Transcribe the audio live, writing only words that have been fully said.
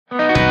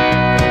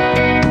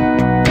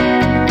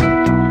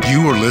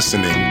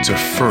listening to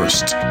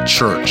First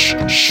Church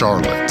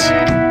Charlotte.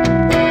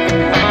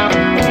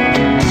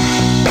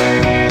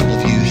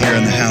 Here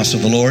in the house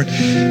of the Lord.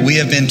 We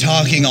have been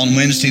talking on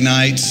Wednesday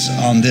nights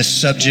on this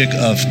subject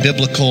of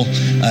biblical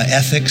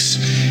ethics,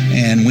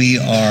 and we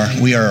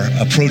are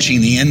approaching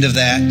the end of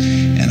that.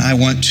 And I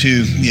want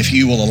to, if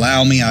you will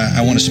allow me, I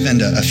want to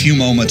spend a few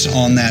moments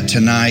on that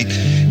tonight,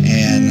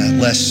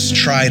 and let's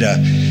try to,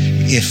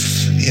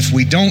 if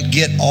we don't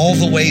get all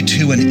the way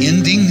to an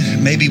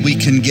ending, maybe we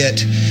can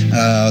get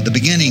the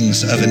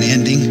beginnings of an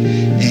ending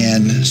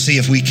and see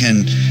if we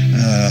can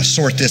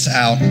sort this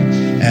out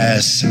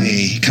as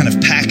a kind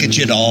of package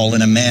it all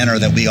in a manner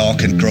that we all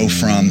can grow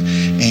from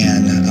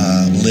and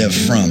live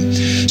from.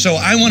 So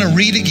I want to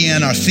read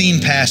again our theme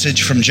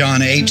passage from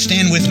John 8.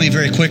 Stand with me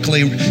very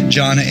quickly.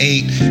 John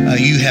 8.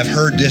 You have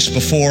heard this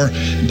before,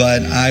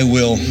 but I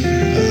will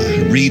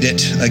read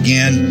it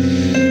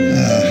again.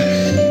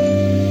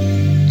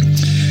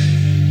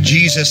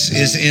 Jesus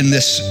is in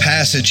this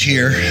passage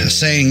here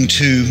saying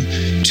to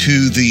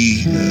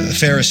the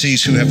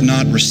Pharisees who have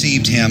not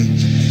received him,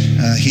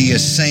 he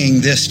is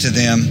saying this to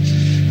them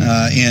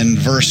in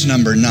verse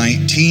number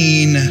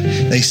 19.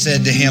 They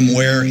said to him,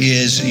 "Where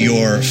is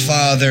your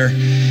Father?"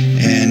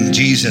 And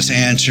Jesus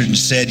answered and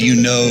said, "You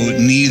know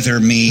neither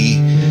me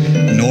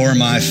nor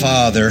my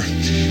Father.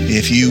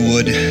 If you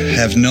would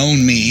have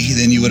known me,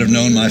 then you would have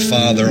known my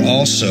Father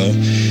also."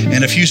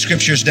 And a few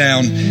scriptures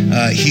down,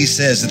 he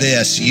says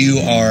this, you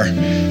are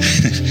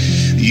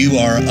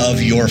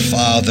of your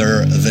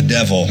father, the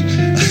devil,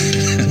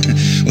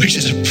 which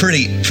is a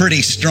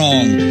pretty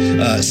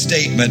strong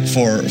statement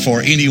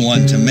for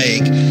anyone to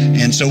make.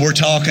 And so we're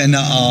talking,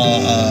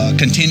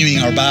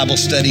 continuing our Bible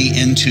study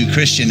into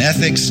Christian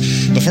ethics.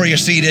 Before you're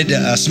seated,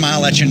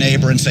 smile at your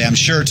neighbor and say, "I'm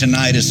sure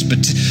tonight is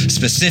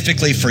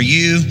specifically for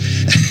you."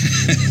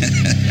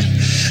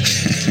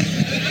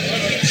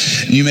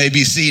 You may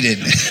be seated.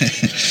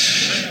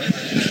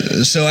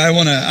 So I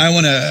want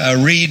to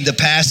read the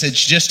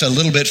passage just a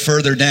little bit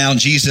further down.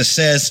 Jesus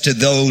says to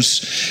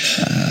those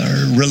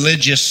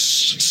religious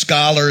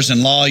scholars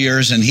and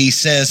lawyers, and he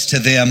says to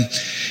them,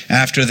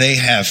 after they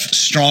have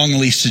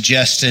strongly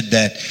suggested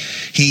that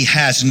he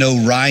has no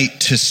right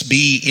to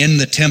be in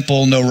the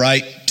temple, no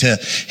right to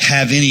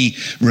have any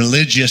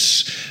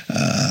religious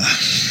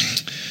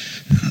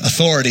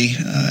authority,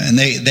 and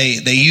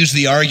they use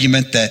the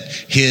argument that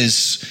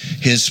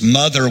his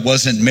mother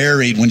wasn't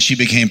married when she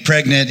became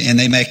pregnant, and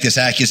they make this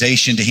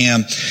accusation to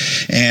him,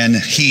 and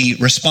he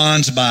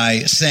responds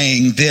by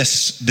saying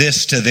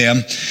this to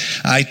them.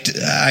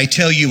 I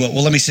tell you what,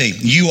 well, let me see.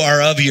 You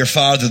are of your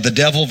father the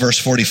devil, verse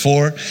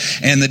 44,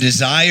 and the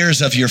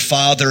desires of your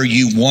father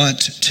you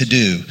want to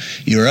do.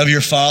 You are of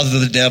your father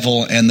the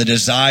devil, and the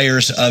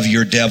desires of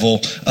your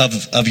devil,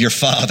 of your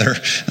father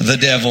the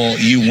devil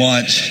you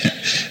want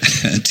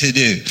to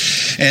do.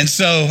 And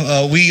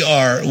so we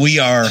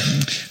are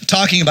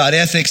talking about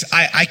ethics.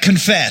 I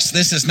confess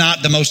this is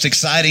not the most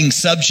exciting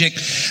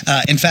subject.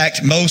 In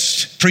fact,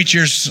 most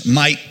preachers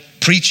might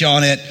preach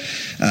on it.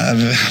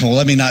 Well,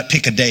 let me not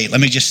pick a date. Let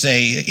me just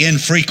say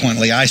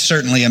infrequently. I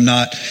certainly am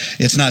not.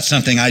 It's not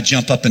something I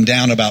jump up and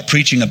down about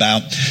preaching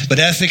about. But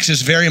ethics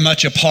is very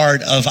much a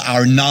part of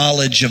our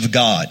knowledge of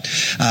God.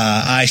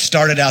 I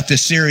started out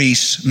this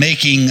series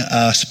making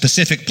a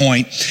specific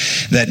point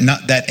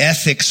that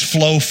ethics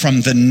flow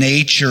from the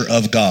nature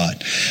of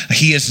God.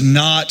 He is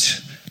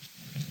not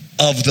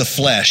of the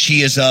flesh.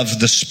 He is of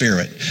the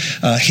Spirit.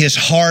 His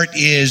heart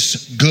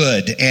is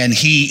good, and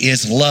he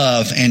is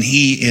love, and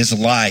he is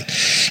light.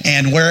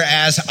 And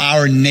whereas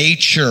our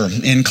nature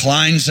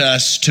inclines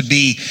us to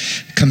be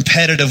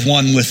competitive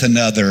one with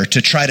another,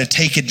 to try to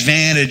take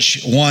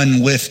advantage one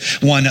with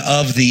one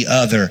of the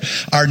other,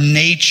 our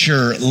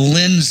nature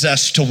lends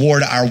us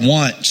toward our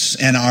wants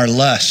and our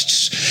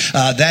lusts.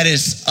 That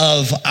is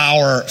of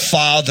our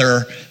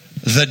father,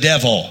 the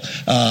devil.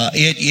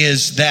 It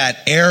is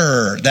that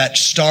error that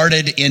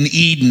started in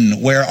Eden,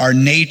 where our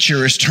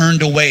nature is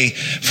turned away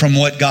from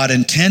what God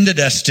intended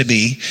us to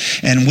be,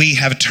 and we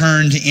have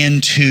turned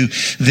into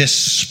this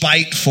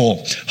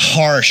spiteful,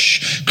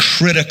 harsh,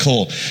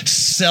 critical,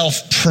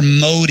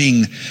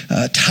 self-promoting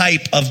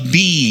type of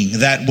being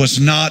that was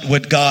not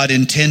what God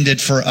intended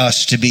for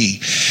us to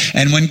be.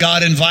 And when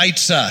God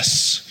invites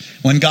us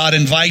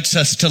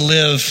to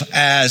live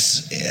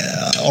as,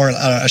 or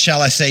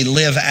shall I say,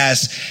 live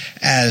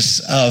as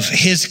of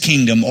his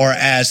kingdom or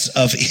as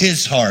of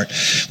his heart,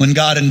 when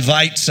God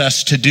invites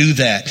us to do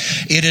that,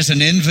 it is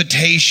an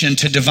invitation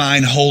to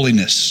divine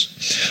holiness.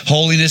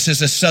 Holiness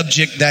is a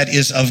subject that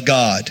is of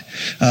God.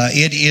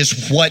 It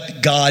is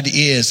what God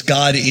is.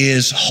 God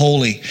is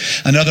holy.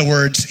 In other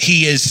words,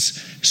 he is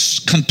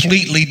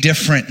completely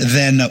different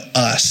than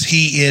us.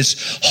 He is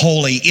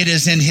holy. It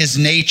is in his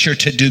nature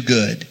to do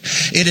good.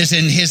 It is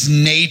in his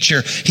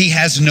nature. He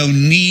has no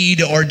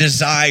need or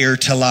desire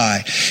to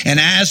lie. And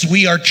as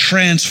we are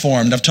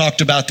transformed, I've talked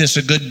about this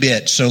a good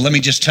bit, so let me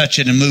just touch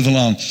it and move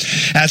along.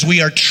 As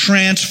we are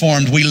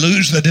transformed, we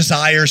lose the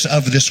desires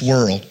of this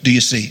world. Do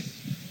you see?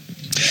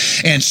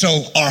 And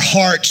so our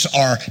hearts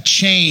are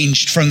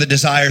changed from the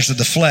desires of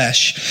the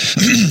flesh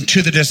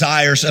to the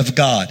desires of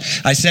God.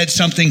 I said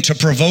something to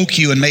provoke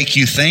you and make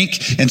you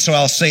think, and so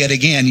I'll say it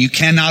again. You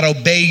cannot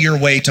obey your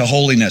way to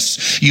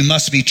holiness. You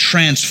must be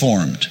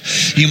transformed.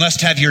 You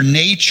must have your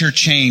nature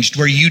changed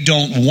where you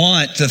don't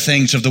want the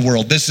things of the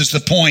world. This is the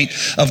point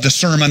of the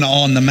Sermon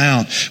on the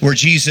Mount, where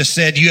Jesus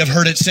said, you have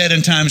heard it said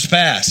in times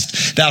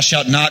past, thou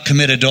shalt not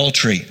commit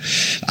adultery.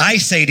 I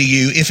say to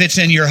you, if it's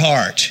in your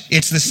heart,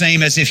 it's the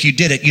same as if you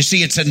did it. You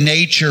see, it's a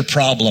nature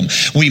problem.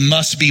 We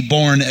must be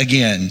born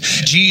again.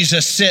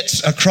 Jesus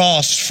sits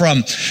across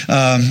from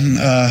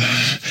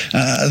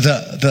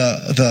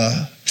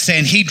the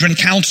Sanhedrin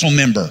council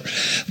member,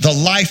 the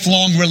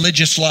lifelong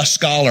religious law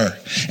scholar,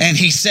 and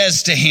he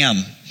says to him,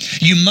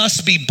 you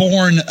must be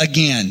born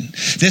again.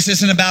 This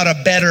isn't about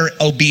a better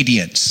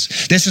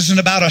obedience. This isn't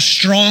about a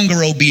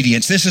stronger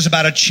obedience. This is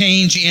about a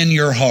change in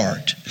your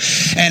heart.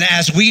 And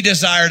as we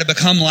desire to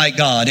become like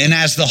God, and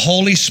as the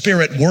Holy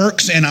Spirit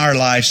works in our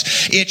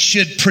lives, it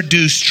should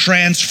produce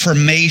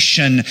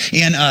transformation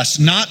in us,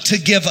 not to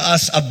give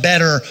us a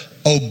better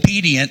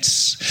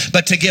obedience,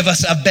 but to give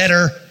us a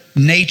better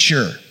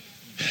nature.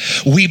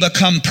 We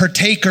become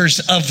partakers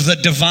of the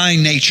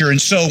divine nature.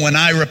 And so when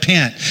I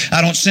repent,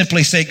 I don't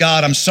simply say,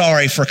 God, I'm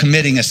sorry for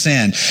committing a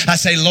sin. I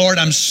say, Lord,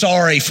 I'm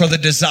sorry for the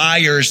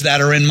desires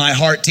that are in my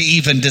heart to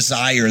even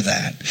desire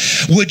that.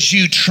 Would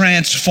you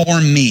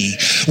transform me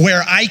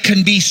where I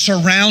can be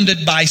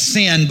surrounded by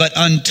sin but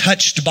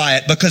untouched by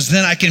it, because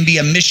then I can be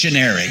a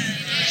missionary.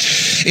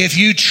 If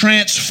you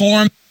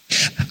transform,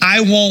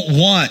 I won't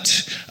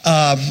want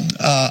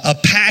a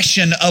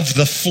passion of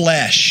the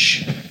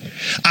flesh.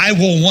 I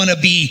will want to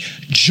be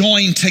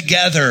joined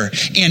together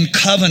in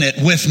covenant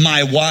with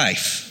my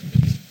wife.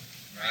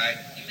 Right.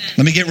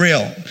 Let me get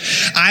real.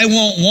 I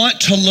won't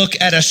want to look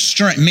at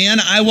men,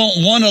 I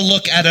won't want to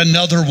look at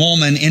another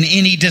woman in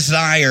any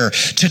desire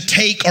to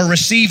take or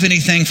receive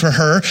anything for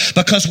her,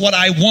 because what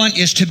I want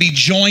is to be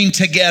joined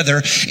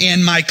together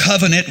in my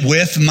covenant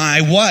with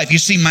my wife. You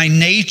see, my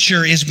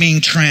nature is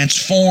being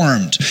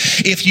transformed.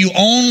 If you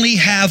only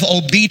have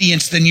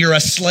obedience, then you're a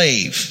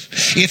slave.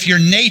 If your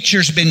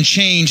nature's been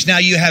changed, now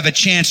you have a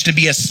chance to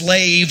be a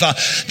slave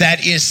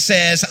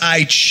says,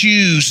 I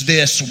choose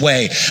this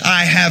way.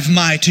 I have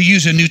to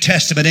use a New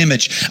Testament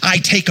image, I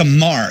take a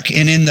mark.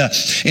 And in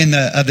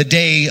the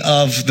day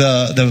of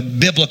the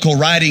biblical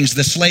writings,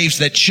 the slaves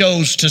that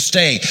chose to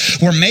stay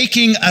were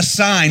making a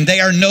sign. They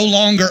are no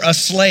longer a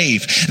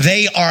slave.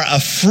 They are a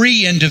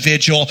free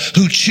individual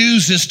who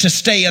chooses to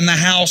stay in the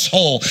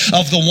household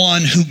of the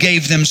one who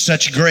gave them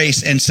such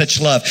grace and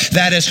such love.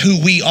 That is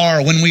who we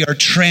are when we are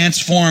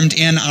transformed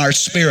in our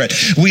spirit.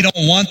 We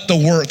don't want the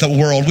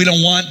world. We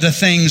don't want the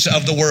things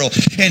of the world.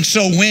 And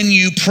so when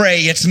you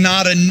pray, it's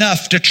not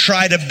enough to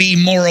try to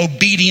be more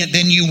obedient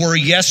than you were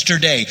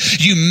yesterday.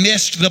 You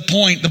missed the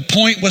point. The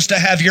point was to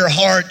have your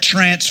heart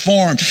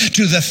transformed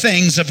to the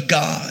things of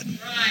God.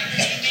 Right.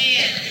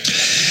 Amen.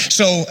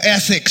 So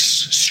ethics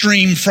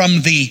stream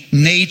from the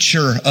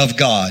nature of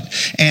God,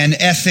 and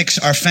ethics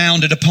are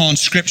founded upon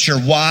Scripture.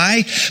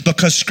 Why?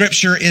 Because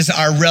Scripture is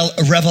our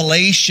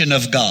revelation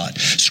of God.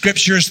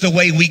 Scripture is the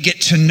way we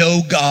get to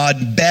know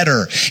God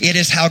better. It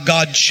is how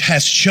God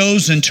has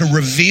chosen to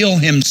reveal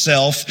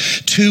Himself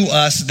to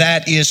us.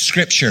 That is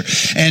Scripture.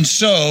 And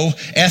so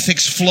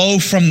ethics flow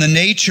from the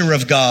nature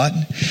of God,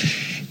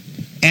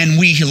 and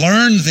we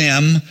learn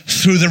them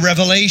through the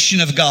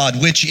revelation of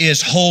God, which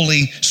is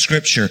Holy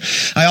Scripture.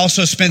 I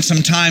also spent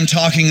some time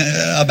talking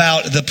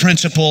about the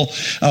principle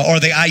or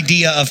the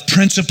idea of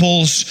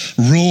principles,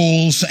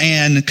 rules,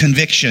 and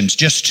convictions.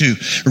 Just to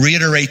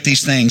reiterate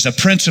these things, a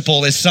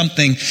principle is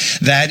something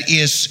that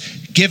is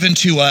given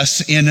to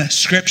us in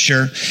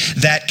Scripture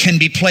that can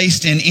be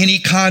placed in any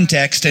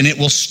context and it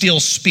will still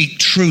speak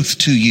truth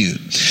to you.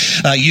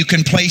 You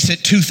can place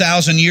it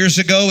 2,000 years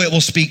ago, it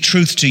will speak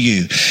truth to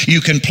you. You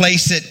can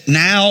place it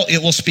now,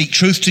 it will speak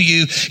truth to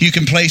you. You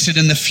can place it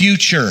in the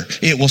future,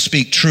 it will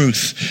speak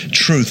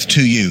truth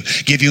to you.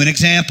 Give you an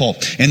example.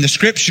 In the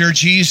Scripture,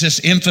 Jesus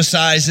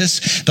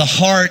emphasizes the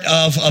heart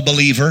of a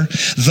believer,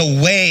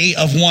 the way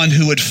of one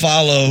who would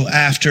follow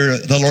after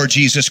the Lord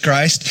Jesus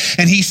Christ.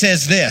 And he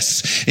says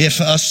this: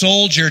 if a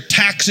soldier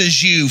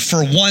taxes you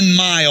for 1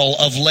 mile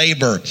of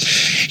labor,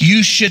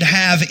 you should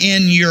have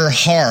in your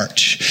heart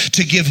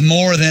to give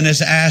more than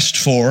is asked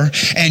for,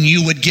 and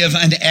you would give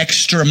an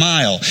extra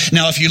mile.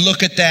 Now, if you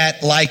look at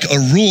that like a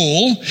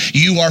rule,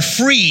 you are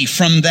free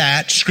from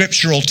that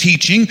scriptural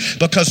teaching,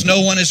 because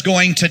no one is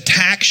going to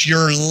tax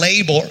your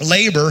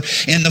labor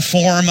in the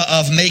form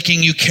of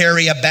making you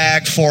carry a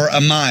bag for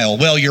a mile.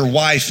 Well, your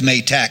wife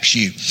may tax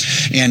you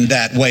in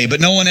that way, but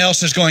no one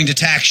else is going to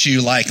tax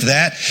you like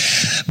that.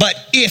 But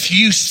if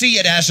you see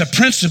it as a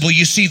principle,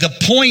 you see the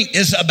point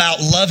is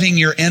about loving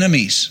your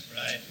enemies.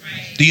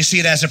 Do you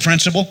see it as a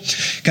principle?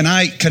 Can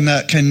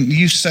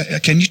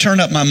you turn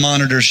up my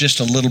monitors just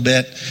a little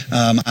bit?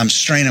 I'm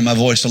straining my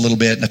voice a little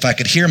bit, and if I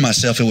could hear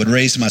myself, it would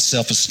raise my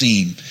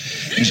self-esteem.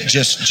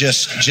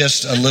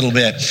 Just a little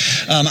bit.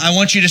 I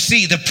want you to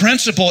see the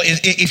principle.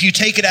 If you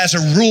take it as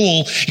a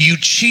rule, you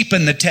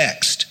cheapen the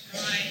text.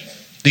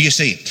 Do you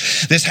see?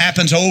 This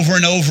happens over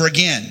and over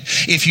again.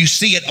 If you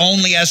see it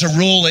only as a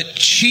rule, it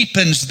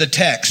cheapens the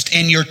text,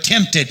 and you're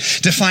tempted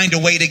to find a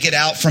way to get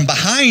out from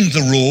behind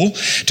the rule,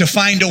 to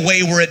find a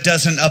way where it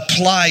doesn't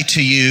apply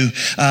to you,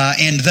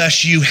 and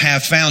thus you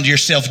have found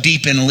yourself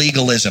deep in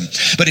legalism.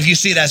 But if you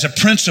see it as a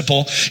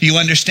principle, you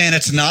understand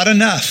it's not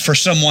enough for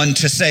someone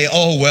to say,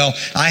 oh, well,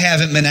 I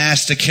haven't been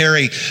asked to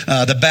carry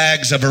the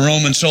bags of a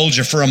Roman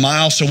soldier for a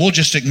mile, so we'll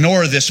just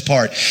ignore this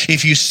part.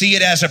 If you see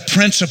it as a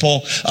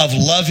principle of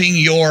loving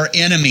your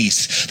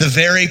enemies, the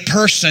very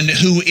person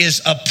who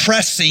is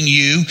oppressing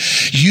you,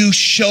 you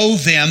show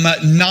them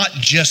not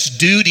just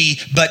duty,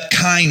 but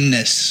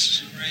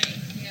kindness.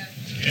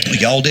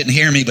 Y'all didn't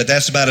hear me, but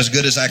that's about as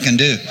good as I can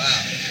do.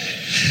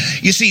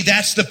 You see,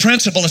 that's the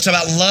principle. It's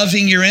about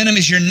loving your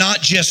enemies. You're not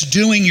just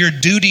doing your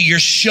duty. You're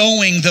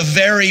showing the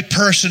very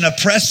person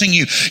oppressing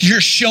you.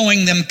 You're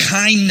showing them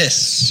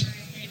kindness.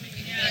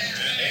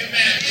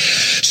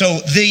 So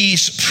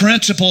these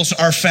principles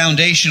are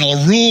foundational.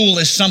 A rule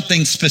is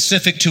something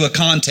specific to a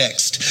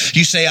context.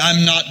 You say,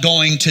 I'm not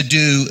going to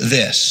do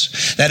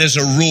this. That is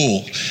a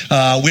rule.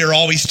 We're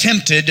always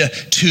tempted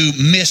to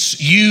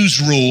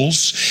misuse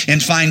rules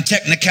and find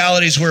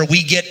technicalities where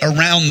we get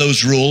around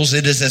those rules.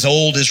 It is as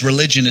old as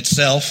religion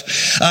itself.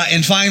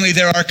 And finally,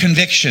 there are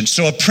convictions.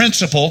 So a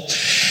principle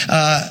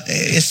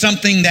is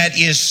something that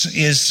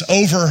is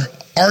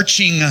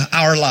overarching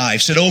our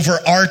lives. It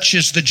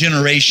overarches the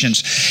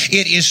generations.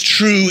 It is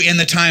true in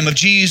the time of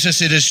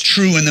Jesus. It is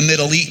true in the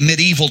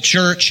medieval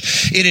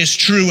church. It is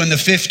true in the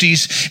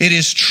 50s. It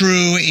is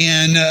true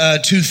in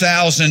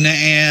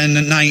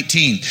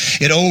 2019.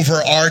 It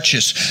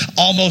overarches.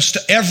 Almost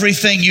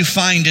everything you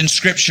find in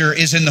Scripture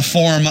is in the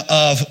form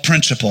of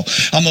principle.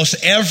 Almost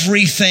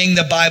everything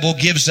the Bible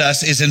gives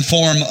us is in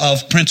form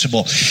of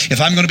principle. If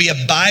I'm going to be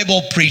a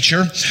Bible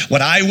preacher,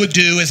 what I would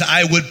do is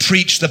I would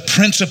preach the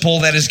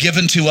principle that is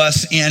given to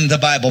us in the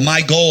Bible.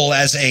 My goal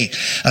as a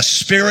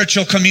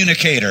spiritual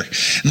communicator,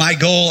 my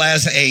goal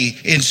as a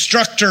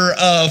instructor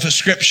of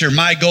Scripture,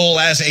 my goal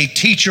as a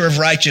teacher of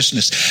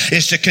righteousness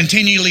is to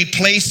continually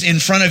place in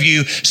front of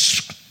you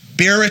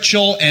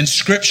spiritual and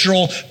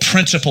scriptural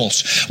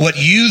principles. What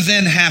you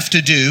then have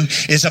to do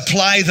is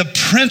apply the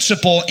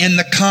principle in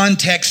the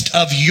context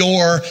of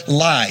your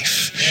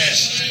life.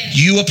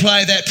 You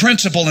apply that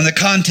principle in the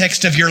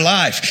context of your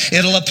life.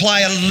 It'll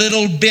apply a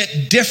little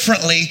bit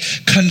differently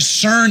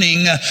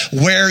concerning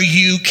where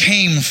you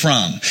came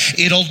from.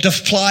 It'll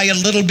apply a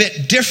little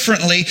bit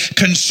differently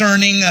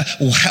concerning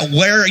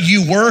where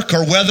you work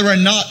or whether or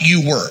not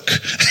you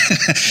work.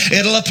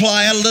 It'll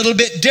apply a little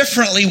bit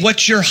differently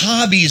what your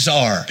hobbies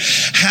are.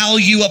 How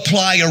you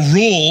apply a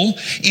rule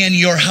in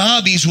your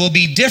hobbies will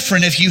be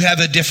different if you have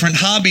a different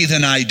hobby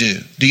than I do.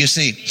 Do you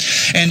see?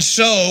 And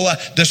so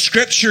the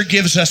Scripture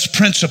gives us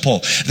principle.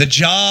 The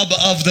job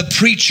of the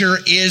preacher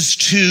is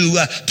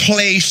to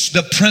place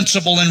the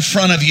principle in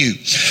front of you.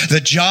 The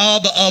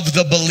job of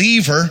the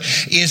believer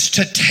is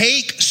to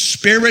take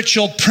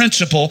spiritual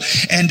principle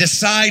and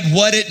decide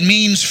what it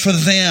means for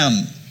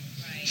them.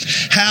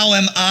 How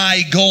am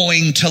I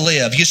going to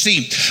live? You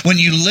see, when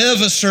you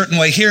live a certain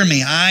way, hear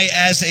me, I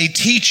as a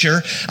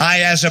teacher,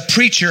 I as a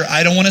preacher,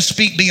 I don't want to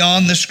speak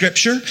beyond the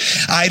Scripture.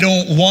 I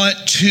don't want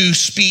to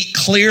speak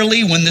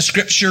clearly when the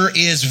Scripture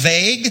is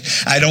vague.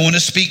 I don't want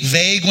to speak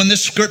vague when the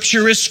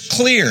Scripture is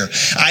clear.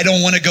 I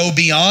don't want to go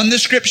beyond the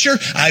Scripture.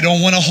 I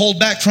don't want to hold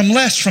back from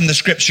less from the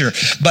Scripture.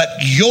 But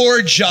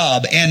your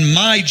job and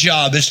my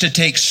job is to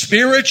take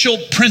spiritual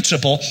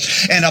principle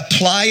and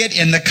apply it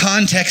in the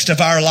context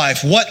of our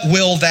life. What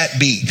will that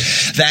be?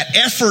 That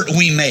effort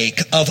we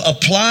make of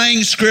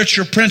applying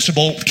scripture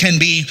principle can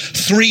be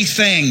three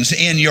things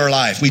in your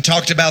life. We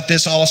talked about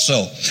this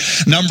also.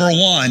 Number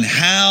one,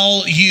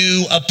 how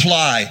you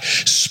apply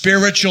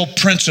spiritual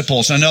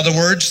principles. In other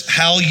words,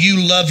 how you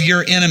love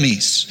your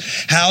enemies.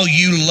 How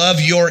you love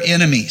your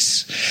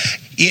enemies.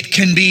 It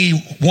can be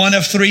one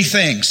of three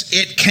things.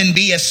 It can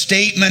be a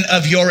statement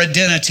of your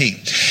identity.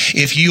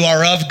 If you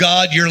are of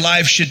God, your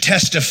life should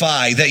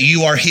testify that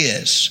you are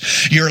His.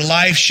 Your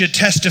life should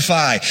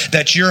testify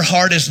that your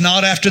heart is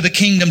not after the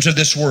kingdoms of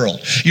this world.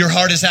 Your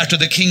heart is after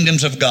the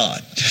kingdoms of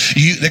God.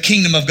 The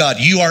kingdom of God.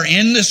 You are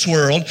in this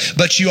world,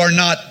 but you are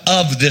not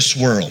of this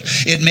world.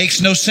 It makes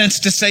no sense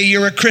to say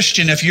you're a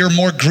Christian if you're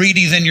more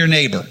greedy than your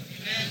neighbor.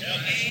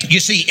 You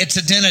see, it's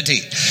identity.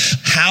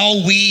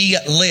 How we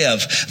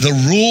live. The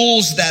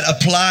rules that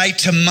apply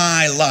to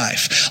my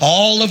life.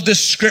 All of the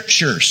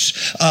scriptures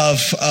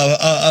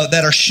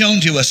that are shown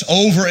to us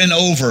over and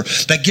over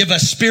that give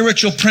us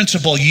spiritual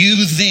principle. You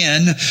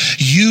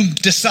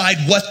decide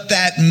what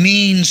that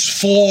means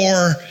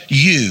for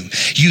you.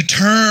 You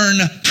turn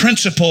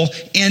principle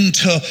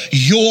into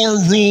your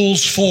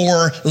rules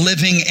for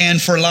living and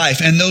for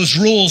life. And those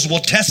rules will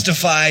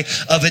testify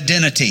of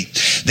identity.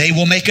 They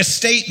will make a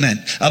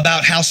statement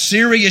about how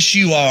serious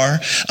you are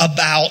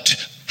about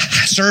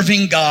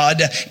serving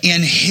God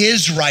in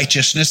His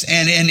righteousness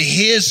and in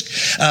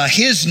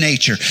His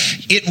nature.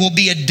 It will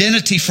be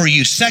identity for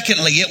you.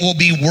 Secondly, it will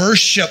be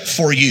worship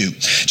for you.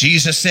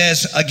 Jesus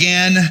says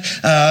again,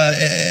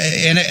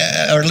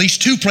 or at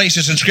least two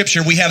places in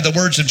Scripture, we have the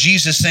words of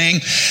Jesus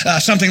saying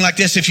something like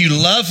this: if you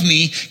love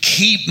me,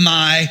 keep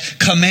my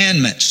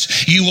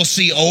commandments. You will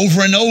see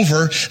over and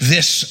over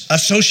this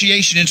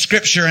association in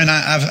Scripture, and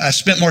I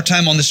spent more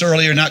time on this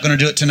earlier, not going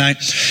to do it tonight.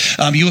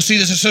 You will see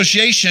this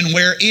association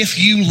where if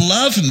you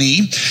love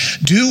me,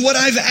 do what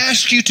I've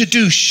asked you to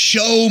do.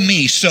 Show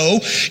me. So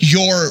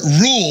your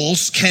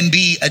rules can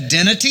be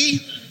identity.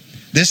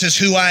 This is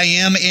who I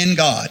am in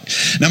God.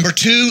 Number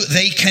two,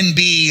 they can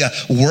be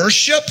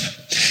worship.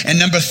 And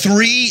number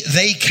three,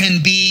 they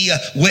can be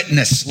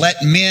witness. Let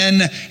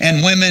men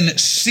and women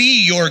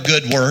see your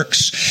good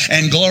works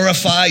and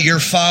glorify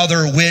your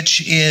Father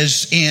which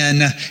is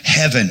in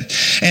heaven.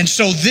 And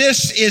so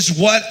this is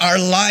what our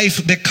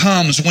life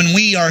becomes when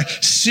we are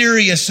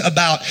serious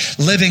about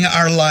living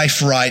our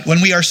life right,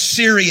 when we are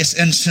serious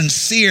and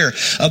sincere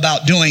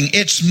about doing.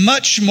 It's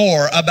much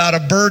more about a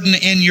burden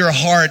in your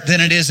heart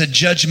than it is a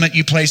judgment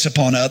you place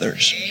upon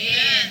others.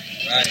 Amen.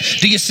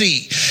 Do you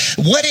see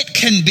what it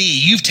can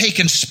be? You've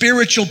taken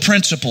spiritual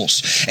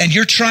principles and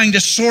you're trying to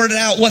sort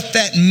out what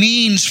that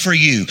means for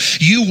you.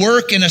 You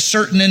work in a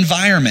certain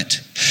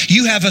environment.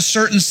 You have a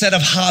certain set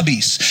of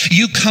hobbies.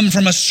 You come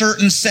from a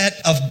certain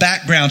set of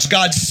backgrounds.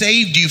 God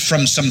saved you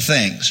from some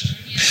things.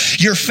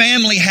 Your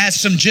family has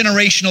some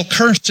generational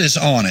curses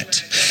on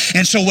it.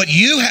 And so what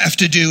you have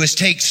to do is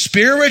take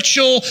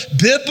spiritual,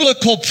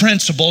 biblical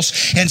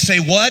principles and say,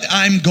 what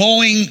I'm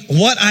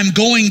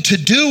going to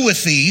do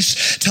with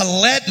these to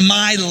let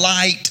my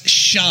light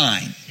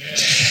shine.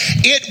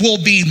 It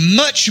will be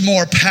much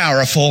more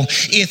powerful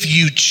if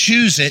you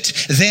choose it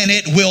than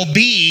it will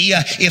be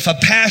if a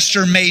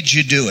pastor made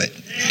you do it.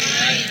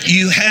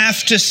 You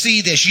have to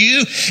see this.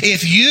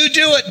 If you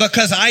do it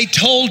because I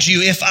told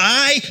you, if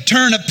I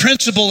turn a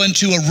principle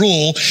into a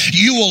rule,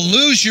 you will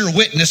lose your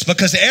witness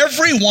because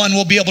everyone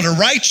will be able to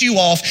write you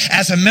off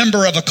as a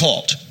member of a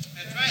cult.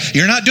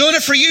 You're not doing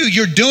it for you.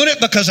 You're doing it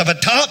because of a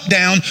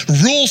top-down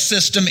rule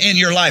system in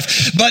your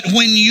life. But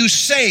when you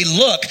say,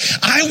 look,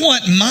 I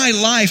want my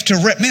life to...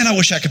 Man, I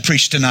wish I could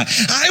preach tonight.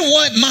 I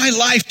want my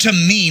life to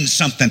mean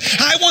something.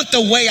 I want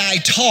the way I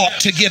talk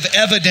to give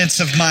evidence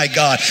of my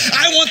God.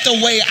 I want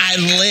the way I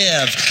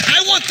live.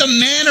 I want the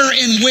manner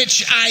in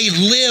which I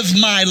live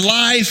my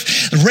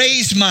life,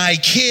 raise my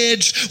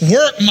kids,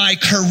 work my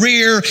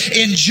career,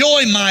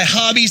 enjoy my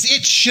hobbies.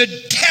 It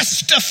should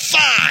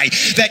testify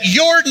that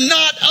you're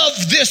not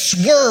of this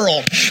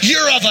world.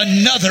 You're of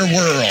another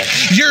world.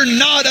 You're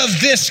not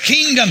of this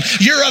kingdom.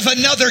 You're of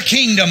another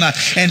kingdom.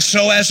 And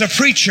so as a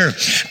preacher,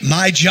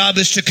 my job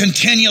is to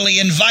continually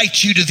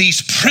invite you to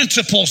these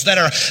principles that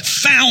are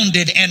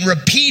founded and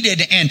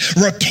repeated and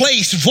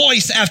replace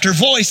voice after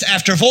voice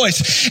after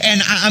voice.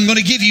 And I'm going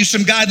to give you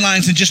some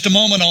guidelines in just a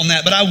moment on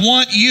that. But I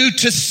want you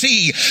to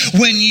see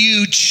when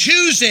you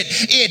choose it,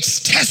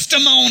 it's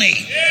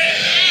testimony.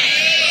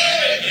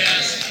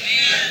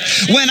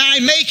 When I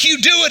make you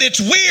do it, it's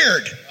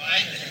weird.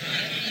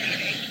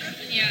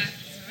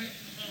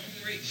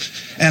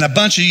 And a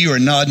bunch of you are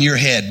nodding your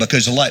head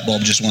because a light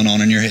bulb just went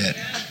on in your head.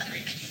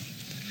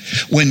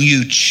 When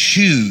you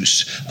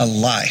choose a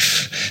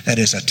life that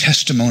is a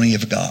testimony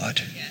of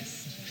God,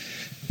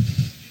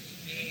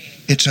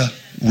 it's a,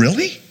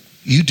 really?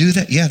 You do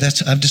that? Yeah,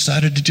 I've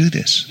decided to do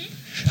this.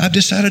 I've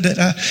decided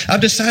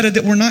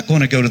that we're not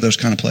going to go to those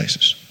kind of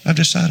places. I've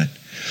decided.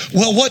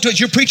 Well, what, does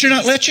your preacher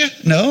not let you?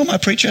 No, my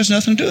preacher has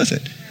nothing to do with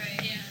it.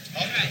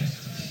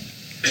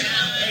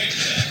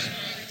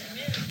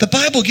 The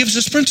Bible gives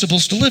us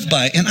principles to live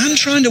by, and I'm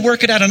trying to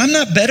work it out, and I'm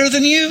not better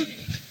than you.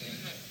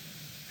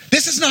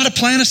 This is not a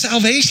plan of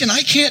salvation.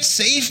 I can't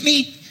save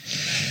me.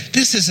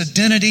 This is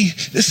identity.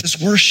 This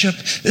is worship.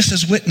 This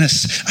is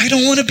witness. I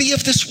don't want to be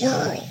of this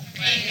world.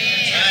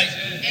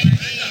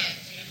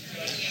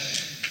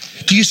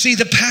 Do you see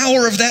the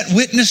power of that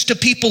witness to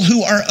people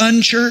who are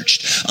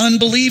unchurched,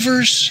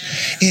 unbelievers?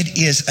 It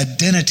is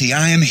identity.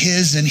 I am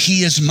His and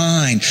He is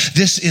mine.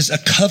 This is a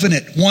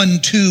covenant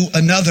one to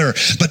another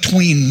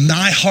between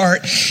my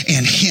heart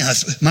and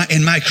His,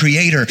 my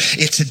Creator.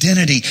 It's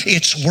identity.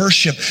 It's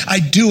worship. I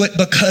do it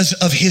because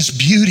of His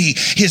beauty,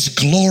 His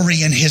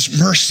glory, and His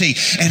mercy.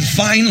 And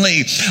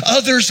finally,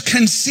 others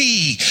can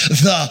see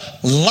the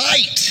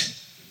light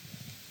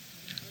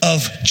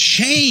of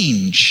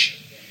change.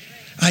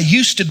 I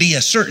used to be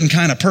a certain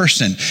kind of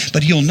person,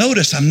 but you'll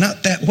notice I'm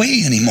not that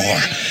way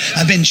anymore.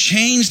 I've been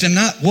changed and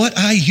not what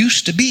I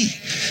used to be.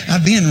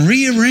 I've been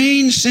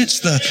rearranged since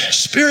the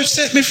Spirit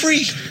set me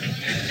free.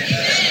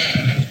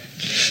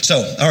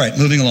 So, all right,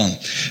 moving along.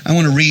 I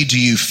want to read to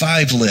you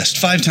 5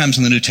 times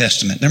in the New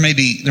Testament. There may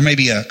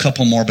be a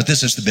couple more, but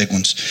this is the big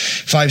ones.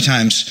 5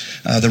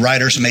 times the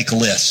writers make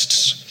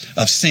lists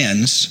of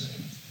sins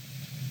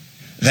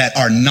that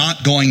are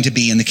not going to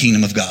be in the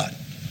kingdom of God.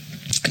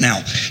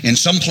 Now, in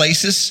some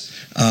places,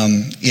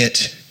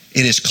 it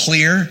it is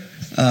clear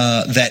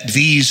that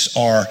these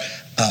are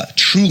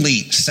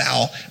truly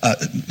I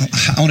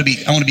want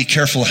to be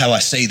careful how I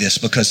say this,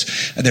 because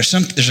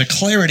there's a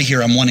clarity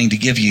here I'm wanting to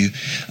give you,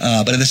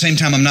 but at the same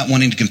time I'm not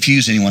wanting to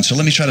confuse anyone. So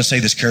let me try to say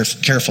this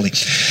carefully.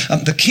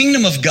 The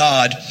kingdom of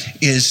God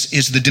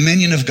is the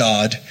dominion of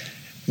God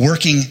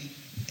working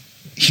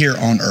here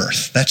on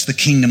earth. That's the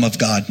kingdom of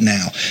God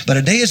now. But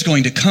a day is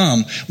going to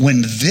come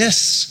when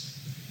this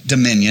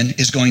dominion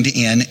is going to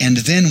end, and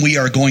then we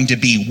are going to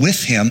be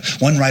with him.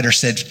 One writer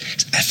said,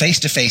 face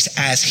to face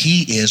as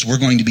he is, we're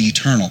going to be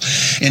eternal.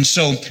 And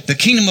so the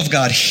kingdom of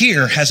God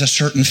here has a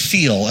certain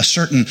feel, a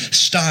certain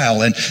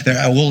style, and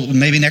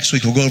maybe next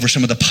week we'll go over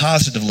some of the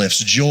positive lifts,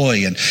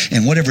 joy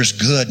and whatever's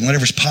good and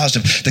whatever's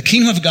positive. The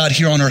kingdom of God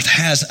here on earth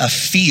has a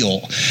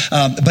feel,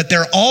 but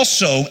there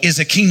also is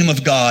a kingdom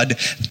of God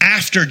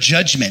after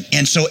judgment.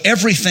 And so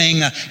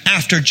everything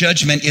after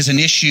judgment is an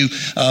issue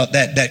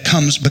that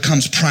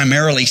becomes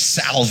primarily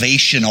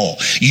salvational.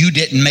 You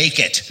didn't make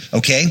it,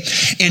 okay?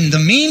 In the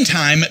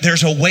meantime,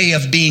 there's a way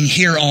of being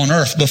here on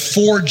earth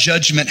before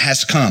judgment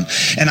has come.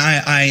 And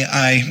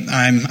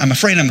I'm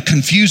afraid I'm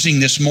confusing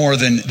this more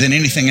than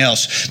anything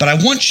else, but I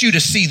want you to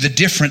see the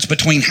difference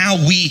between how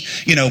we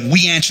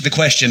answer the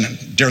question,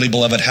 dearly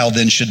beloved, how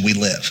then should we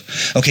live?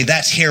 Okay,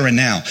 that's here and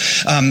now.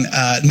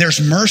 There's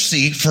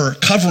mercy for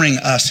covering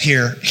us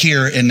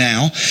here and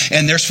now,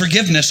 and there's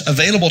forgiveness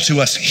available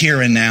to us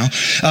here and now.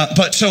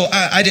 But so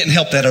I didn't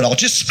help that at all.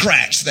 Just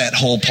scratch that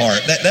whole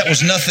part. That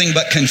was nothing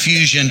but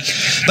confusion.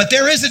 But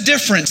there is a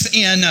difference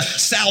in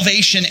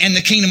salvation and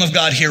the kingdom of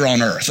God here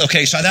on earth.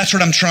 Okay, so that's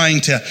what I'm trying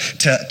to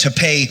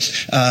pay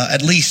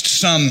at least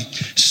some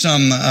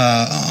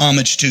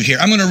homage to here.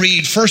 I'm going to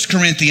read 1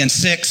 Corinthians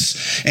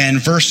 6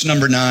 and verse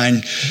number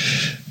 9.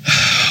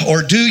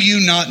 Or do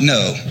you not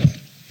know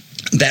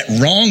that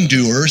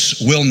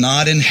wrongdoers will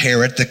not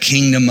inherit the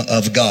kingdom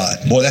of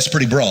God? Boy, that's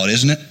pretty broad,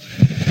 isn't it?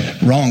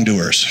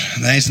 Wrongdoers.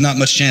 There's not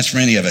much chance for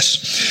any of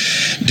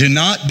us. Do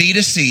not be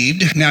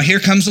deceived. Now here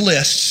comes the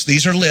lists.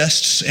 These are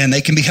lists, and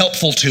they can be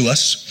helpful to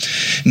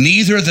us.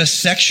 Neither the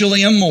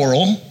sexually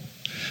immoral,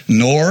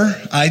 nor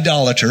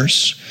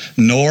idolaters,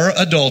 nor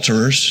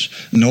adulterers,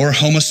 nor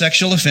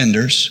homosexual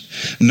offenders,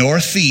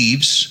 nor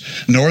thieves,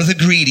 nor the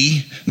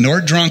greedy,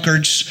 nor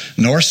drunkards,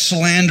 nor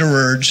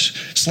slanderers,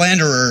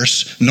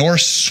 nor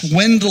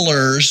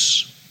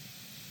swindlers.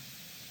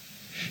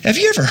 Have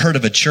you ever heard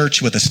of a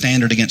church with a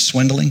standard against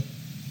swindling?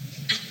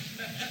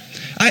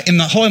 In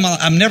my whole life,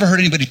 I've never heard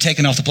anybody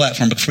taken off the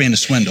platform because being a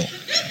swindle.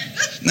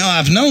 No,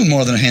 I've known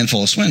more than a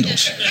handful of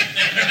swindles.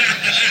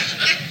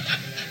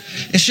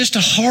 It's just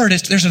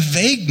there's a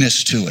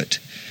vagueness to it.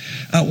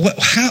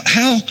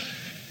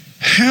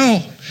 How?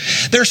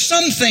 There's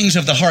some things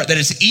of the heart that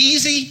it's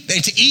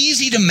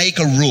easy to make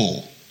a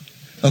rule,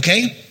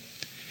 okay?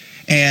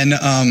 And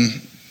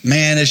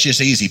man, it's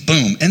just easy,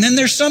 boom. And then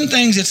there's some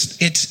things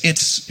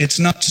it's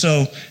not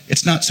so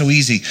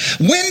easy.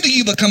 When do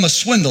you become a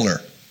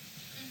swindler?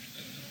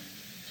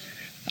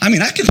 I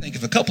mean, I can think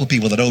of a couple of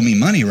people that owe me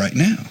money right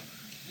now.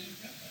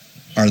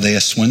 Are they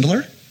a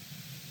swindler?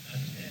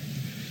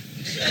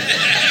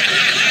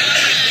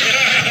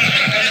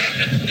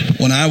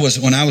 When I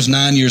was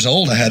 9 years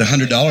old, I had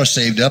 $100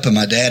 saved up, and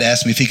my dad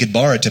asked me if he could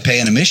borrow it to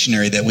pay in a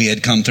missionary that we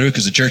had come through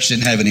because the church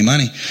didn't have any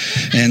money.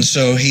 And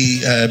so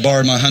he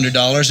borrowed my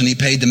 $100, and he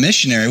paid the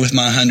missionary with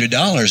my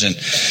 $100.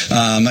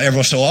 And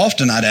every so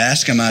often I'd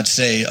ask him, I'd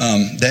say,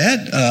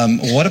 Dad,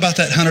 what about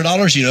that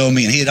 $100 you owe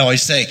me? And he'd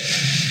always say,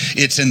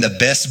 it's in the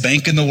best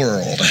bank in the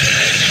world.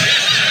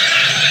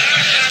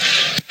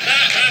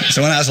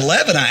 So when I was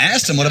 11, I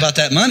asked him, what about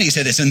that money? He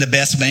said, it's in the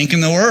best bank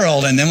in the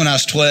world. And then when I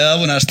was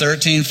 12, when I was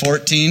 13,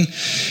 14,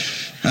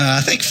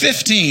 I think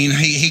 15,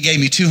 he gave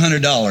me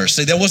 $200.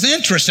 See, there was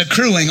interest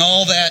accruing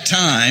all that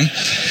time.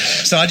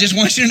 So I just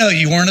want you to know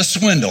you weren't a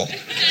swindle.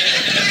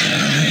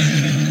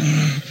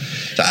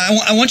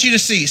 I want you to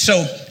see.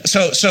 So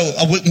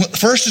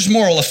first is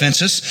moral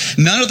offenses.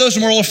 None of those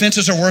moral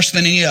offenses are worse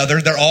than any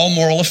other. They're all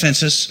moral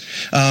offenses.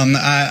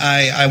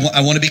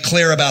 I want to be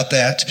clear about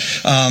that.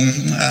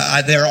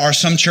 There are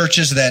some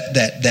churches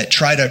that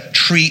try to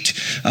treat,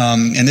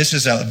 and this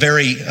is a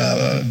very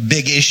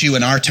big issue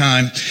in our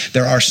time.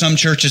 There are some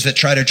churches that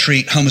try to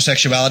treat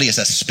homosexuality as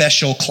a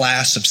special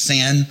class of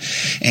sin,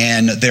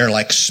 and they're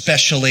like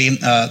specially.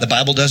 The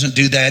Bible doesn't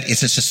do that.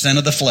 It's a sin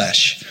of the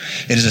flesh.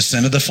 It is a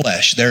sin of the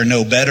flesh. They're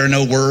no better,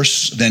 no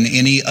worse than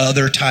any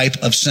other type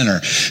of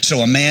sinner.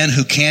 So a man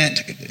who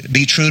can't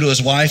be true to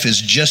his wife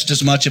is just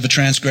as much of a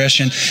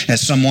transgression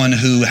as someone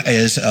who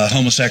is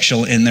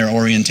homosexual in their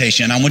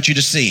orientation. And I want you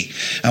to see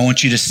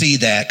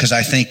that, because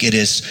I think it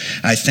is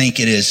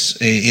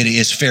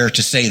fair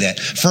to say that.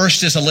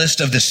 First is a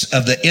list of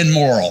the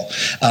immoral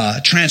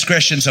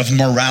transgressions of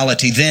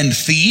morality. Then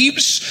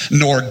thieves,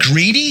 nor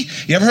greedy.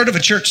 You ever heard of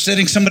a church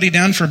sitting somebody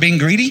down for being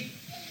greedy?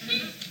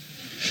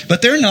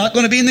 But they're not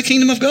going to be in the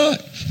kingdom of God.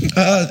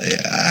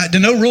 There are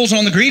no rules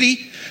on the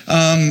greedy.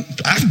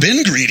 I've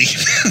been greedy.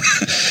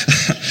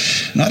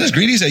 Not as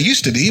greedy as I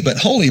used to be, but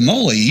holy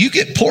moly, you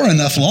get poor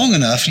enough long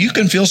enough, you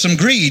can feel some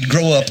greed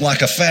grow up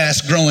like a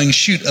fast-growing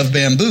shoot of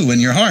bamboo in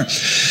your heart.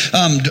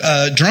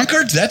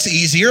 Drunkards, that's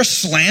easier.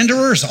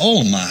 Slanderers,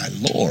 oh my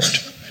Lord.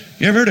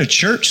 You ever heard of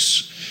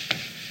church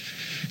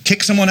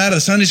kick someone out of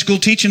the Sunday school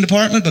teaching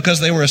department because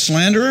they were a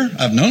slanderer?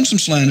 I've known some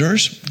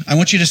slanderers. I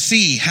want you to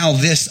see how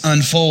this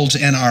unfolds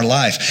in our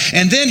life.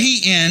 And then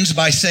he ends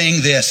by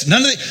saying this: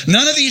 none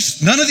of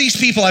these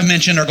people I've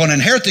mentioned are going to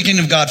inherit the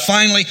kingdom of God.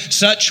 Finally,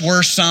 such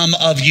were some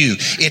of you.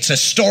 It's a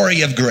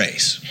story of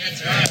grace.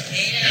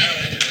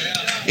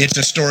 It's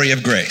a story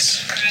of grace.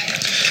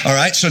 All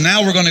right, so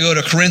now we're going to go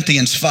to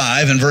Corinthians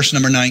 5 and verse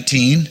number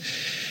 19.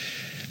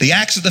 The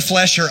acts of the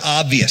flesh are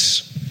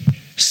obvious: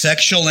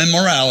 sexual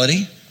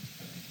immorality,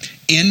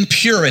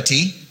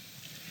 impurity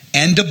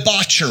and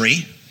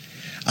debauchery,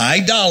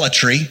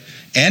 idolatry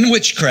and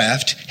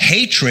witchcraft,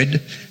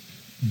 hatred,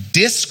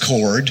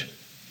 discord.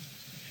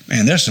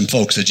 Man, there's some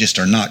folks that just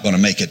are not going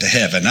to make it to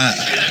heaven.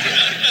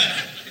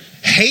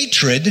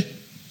 Hatred.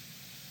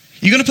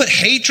 You're going to put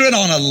hatred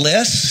on a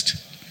list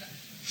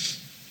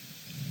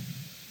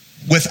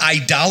with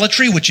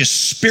idolatry, which is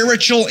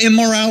spiritual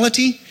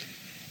immorality,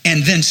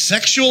 and then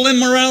sexual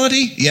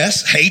immorality.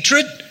 Yes,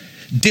 hatred,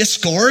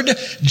 discord,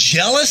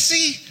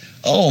 jealousy.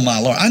 Oh my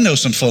Lord, I know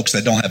some folks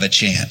that don't have a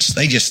chance.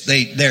 They just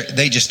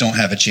don't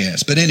have a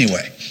chance. But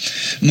anyway,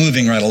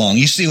 moving right along.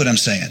 You see what I'm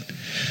saying?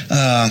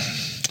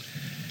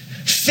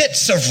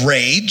 Fits of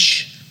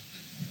rage,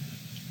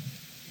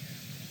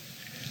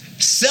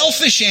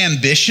 selfish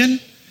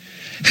ambition.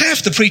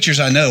 Half the preachers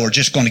I know are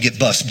just going to get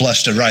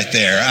busted right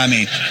there. I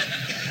mean,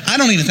 I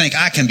don't even think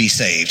I can be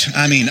saved.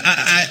 I mean,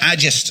 I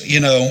just,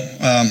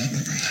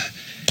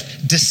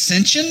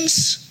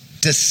 dissensions.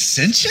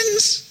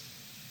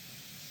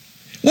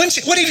 When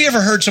have you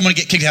ever heard someone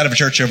get kicked out of a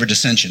church over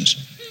dissensions?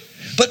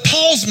 But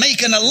Paul's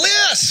making a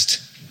list.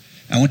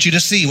 I want you to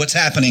see what's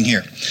happening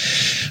here.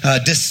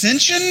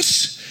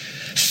 Dissensions,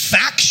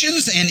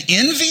 factions and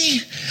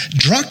envy,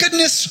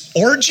 drunkenness,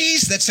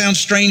 orgies. That sounds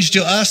strange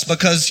to us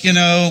because,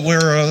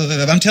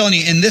 I'm telling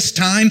you, in this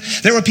time,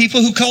 there were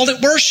people who called it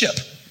worship.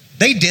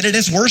 They did it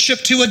as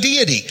worship to a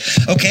deity.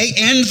 Okay,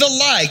 and the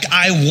like.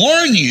 I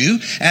warn you,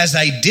 as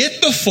I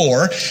did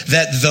before,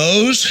 that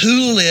those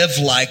who live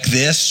like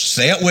this,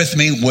 say it with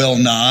me, will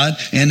not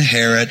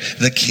inherit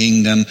the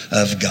kingdom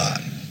of God.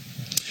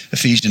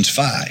 Ephesians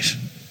 5,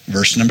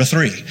 verse number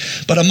 3.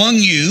 But among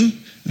you,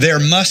 there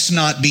must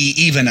not be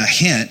even a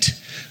hint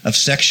of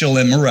sexual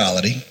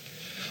immorality,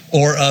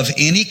 or of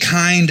any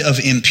kind of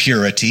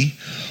impurity,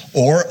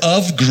 or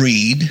of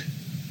greed,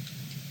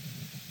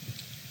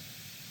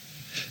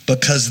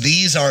 because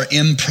these are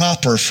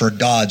improper for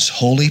God's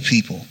holy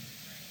people.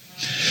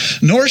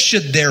 Nor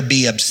should there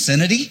be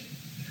obscenity,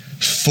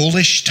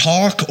 foolish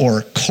talk,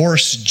 or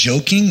coarse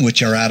joking,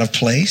 which are out of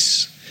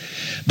place,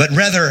 but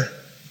rather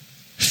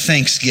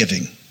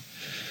thanksgiving.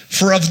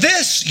 For of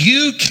this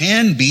you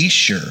can be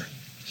sure: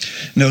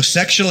 no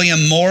sexually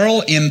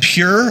immoral,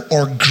 impure,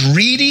 or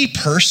greedy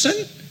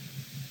person.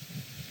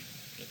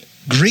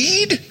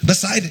 Greed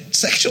beside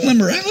sexual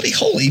immorality?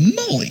 Holy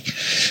moly.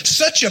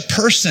 Such a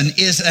person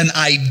is an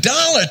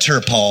idolater,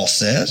 Paul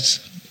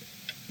says,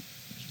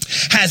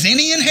 has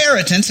any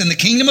inheritance in the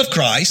kingdom of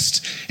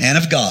Christ and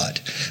of God.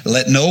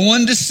 Let no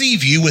one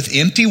deceive you with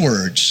empty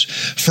words,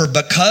 for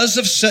because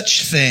of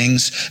such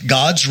things,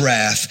 God's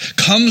wrath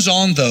comes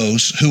on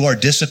those who are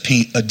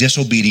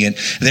disobedient.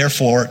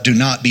 Therefore, do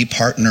not be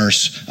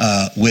partners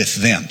with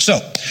them.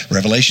 So,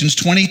 Revelations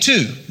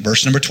 22,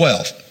 verse number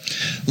 12.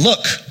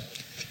 Look,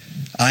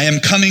 I am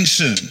coming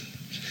soon.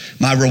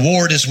 My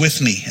reward is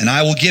with me, and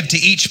I will give to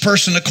each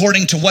person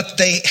according to what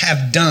they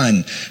have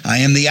done. I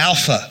am the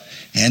Alpha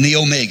and the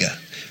Omega,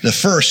 the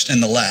first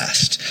and the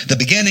last, the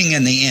beginning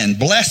and the end.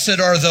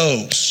 Blessed are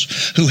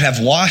those who have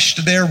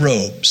washed their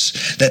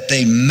robes, that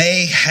they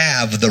may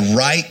have the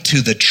right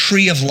to the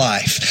tree of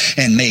life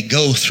and may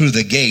go through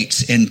the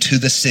gates into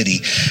the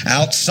city.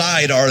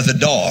 Outside are the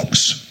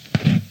dogs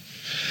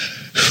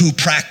who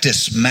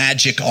practice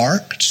magic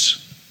arts,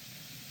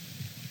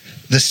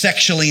 the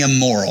sexually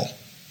immoral,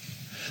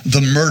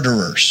 the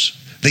murderers,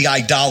 the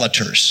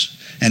idolaters,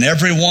 and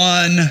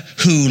everyone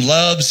who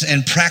loves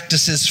and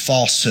practices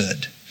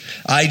falsehood.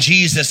 I,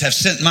 Jesus, have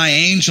sent my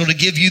angel to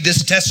give you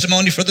this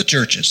testimony for the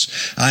churches.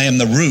 I am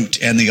the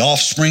root and the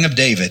offspring of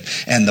David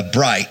and the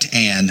bright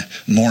and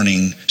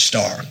morning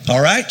star.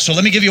 All right, so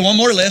let me give you one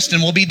more list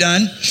and we'll be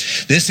done.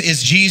 This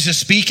is Jesus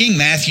speaking,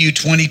 Matthew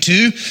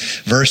 22,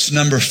 verse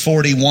number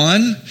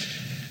 41.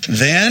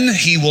 Then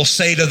he will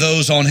say to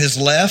those on his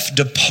left,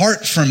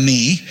 depart from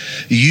me,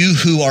 you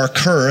who are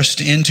cursed,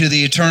 into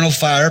the eternal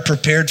fire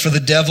prepared for the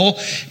devil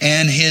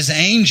and his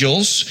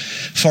angels.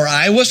 For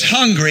I was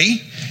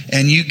hungry,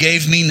 and you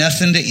gave me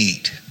nothing to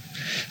eat.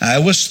 I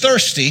was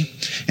thirsty,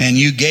 and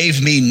you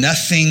gave me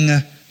nothing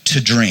to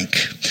drink.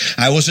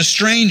 I was a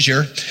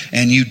stranger,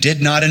 and you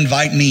did not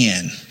invite me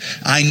in.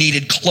 I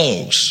needed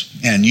clothes,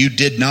 and you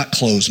did not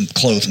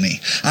clothe me.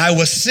 I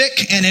was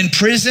sick and in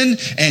prison,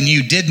 and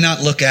you did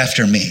not look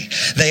after me.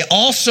 They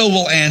also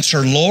will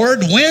answer,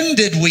 Lord, when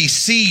did we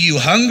see you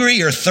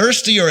hungry or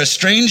thirsty or a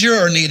stranger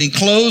or needing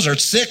clothes or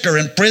sick or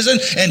in prison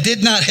and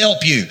did not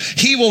help you?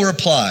 He will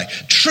reply,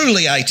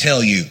 truly I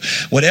tell you,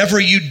 whatever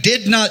you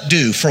did not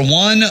do for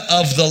one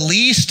of the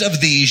least of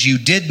these, you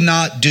did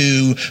not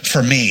do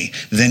for me.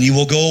 Then you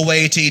will go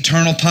away to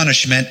eternal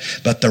punishment,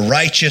 but the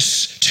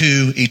righteous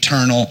to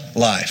eternal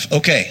life.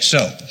 Okay,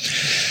 so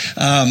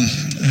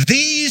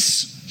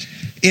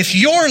if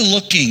you're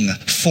looking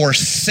for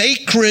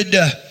sacred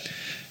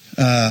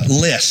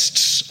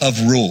lists of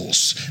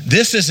rules,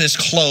 this is as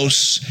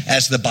close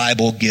as the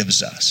Bible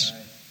gives us.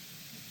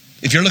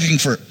 If you're looking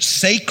for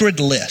sacred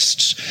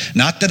lists,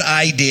 not that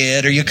I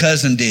did or your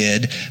cousin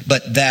did,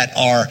 but that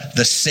are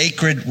the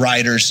sacred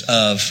writers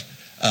of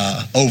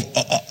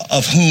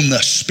whom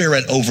the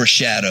Spirit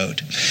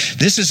overshadowed.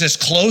 This is as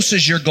close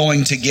as you're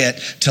going to get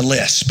to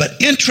lists. But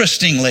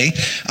interestingly,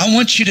 I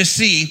want you to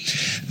see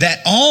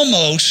that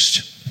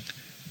almost,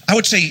 I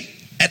would say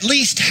at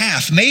least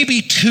half,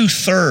 maybe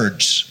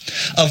 2/3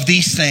 of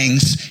these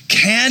things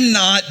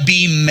cannot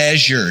be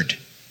measured.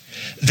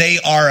 They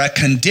are a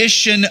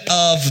condition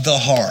of the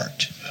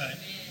heart.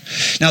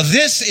 Now,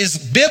 this is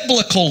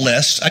biblical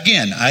lists.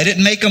 Again, I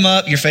didn't make them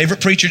up. Your favorite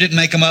preacher didn't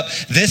make them up.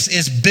 This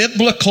is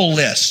biblical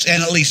lists,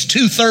 and at least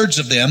 2/3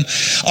 of them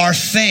are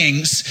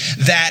things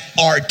that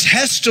are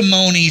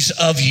testimonies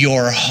of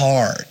your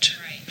heart.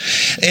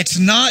 It's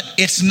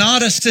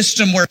not a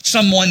system where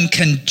someone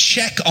can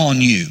check on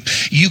you.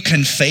 You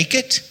can fake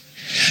it.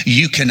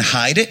 You can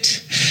hide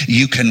it.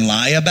 You can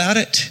lie about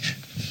it.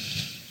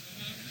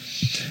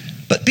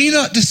 But be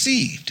not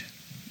deceived.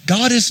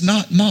 God is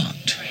not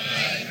mocked.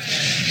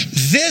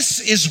 This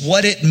is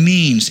what it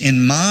means,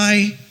 in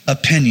my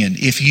opinion,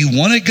 if you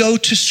want to go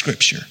to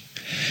Scripture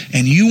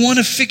and you want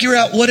to figure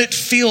out what it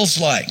feels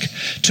like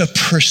to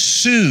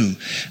pursue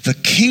the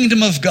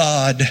kingdom of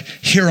God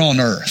here on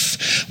earth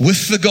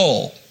with the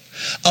goal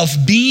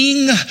of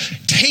being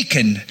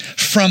taken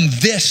from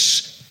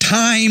this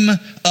time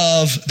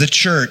of the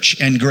church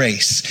and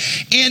grace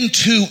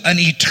into an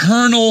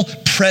eternal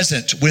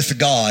present with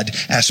God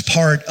as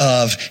part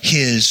of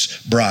His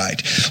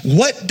bride.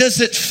 What does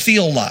it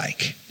feel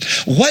like?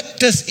 What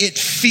does it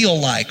feel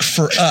like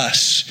for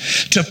us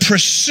to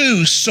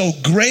pursue so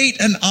great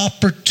an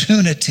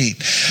opportunity?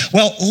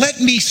 Well, let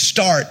me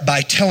start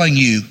by telling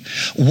you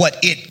what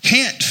it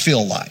can't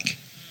feel like.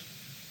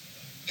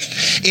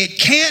 It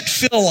can't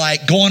feel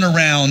like going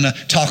around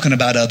talking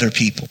about other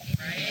people.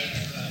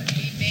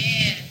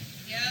 Amen.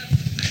 Yep.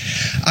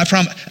 I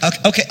promise.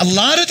 Okay, a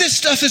lot of this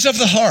stuff is of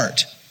the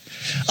heart.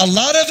 A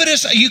lot of it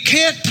is, you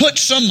can't put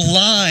some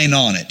line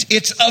on it.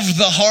 It's of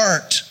the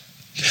heart.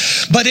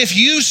 But if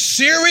you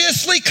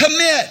seriously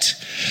commit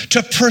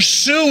to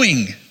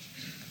pursuing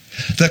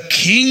the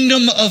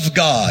kingdom of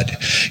God,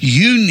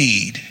 you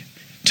need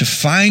to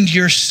find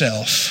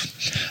yourself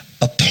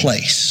a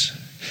place.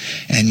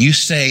 And you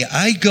say,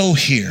 I go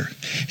here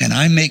and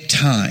I make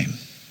time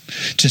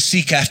to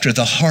seek after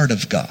the heart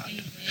of God.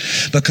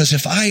 Because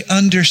if I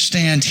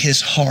understand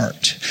His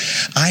heart,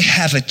 I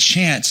have a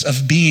chance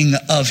of being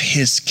of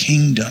His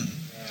kingdom.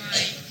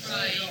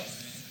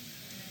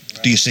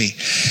 Do you see?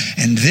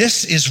 And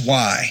this is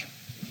why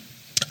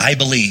I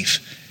believe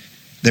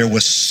there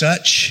was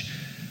such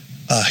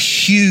a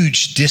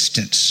huge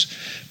distance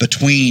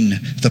between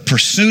the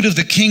pursuit of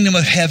the kingdom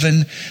of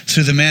heaven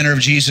through the manner of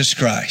Jesus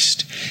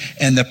Christ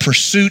and the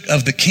pursuit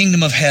of the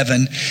kingdom of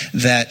heaven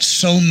that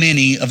so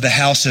many of the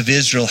house of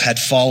Israel had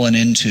fallen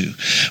into,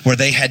 where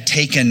they had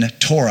taken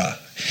Torah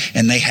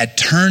and they had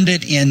turned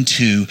it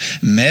into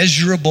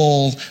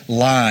measurable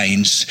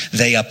lines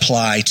they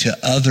apply to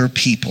other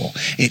people.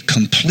 It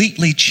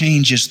completely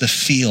changes the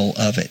feel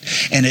of it.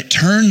 And it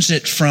turns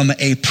it from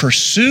a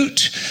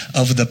pursuit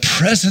of the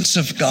presence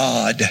of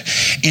God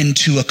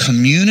into a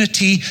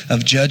community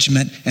of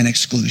judgment and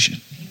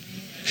exclusion.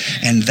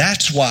 And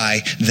that's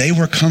why they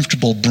were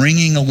comfortable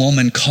bringing a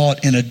woman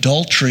caught in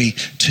adultery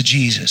to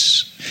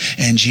Jesus.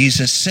 And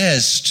Jesus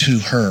says to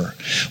her,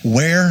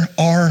 where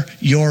are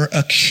your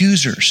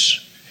accusers?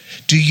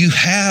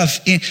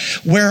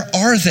 Where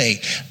are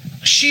they?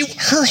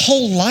 Her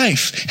whole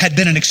life had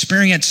been an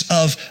experience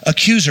of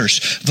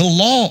accusers. The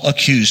law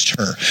accused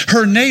her.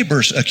 Her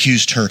neighbors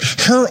accused her.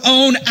 Her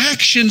own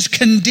actions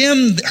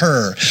condemned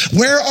her.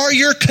 Where are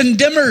your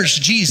condemners?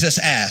 Jesus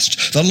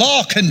asked. The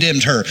law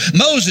condemned her.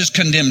 Moses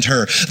condemned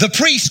her. The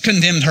priests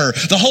condemned her.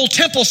 The whole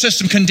temple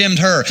system condemned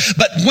her.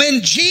 But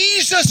when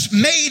Jesus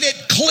made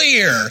it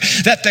clear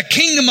that the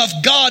kingdom of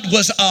God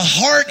was a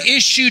heart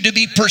issue to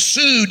be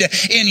pursued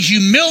in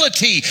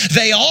humility,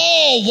 they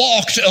all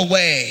walked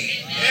away.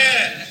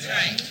 That's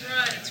right.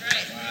 That's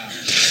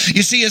right.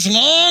 You see, as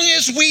long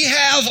as we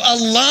have a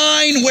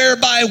line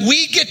whereby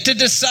we get to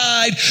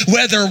decide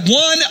whether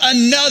one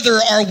another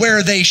are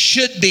where they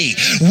should be,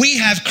 we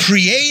have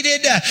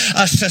created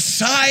a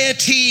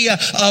society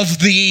of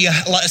the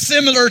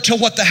similar to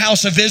what the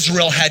house of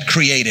Israel had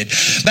created.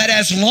 But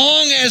as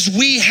long as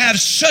we have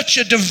such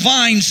a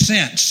divine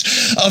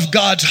sense of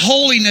God's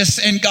holiness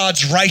and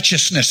God's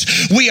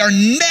righteousness, we are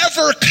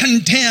never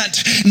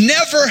content,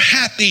 never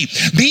happy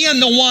being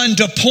the one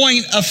to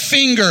point a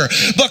finger,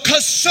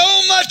 because so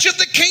much of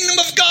the kingdom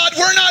of God,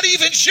 we're not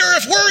even sure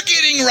if we're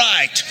getting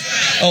right.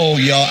 Oh,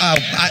 y'all,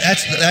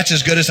 that's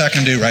as good as I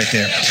can do right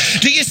there.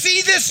 Do you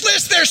see this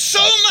list? There's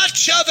so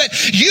much of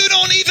it, you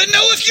don't even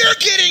know if you're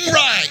getting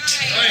right.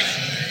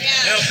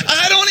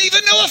 I don't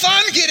even know if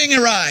I'm getting it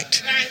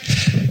right.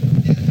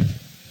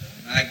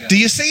 Do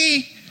you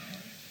see?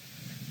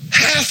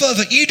 Half of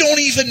it you don't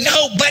even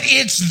know, but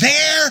it's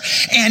there,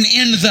 and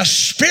in the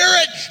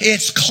Spirit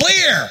it's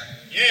clear.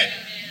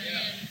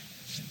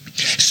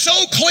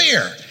 So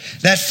clear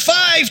that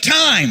 5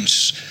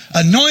 times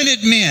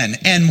anointed men,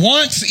 and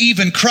once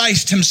even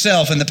Christ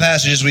himself in the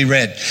passages we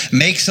read,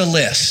 makes a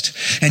list.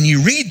 And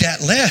you read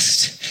that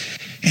list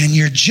and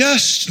you're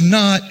just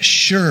not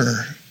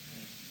sure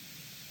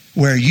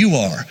where you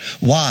are.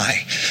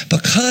 Why?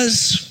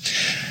 Because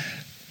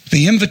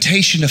the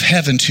invitation of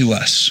heaven to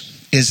us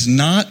is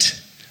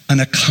not an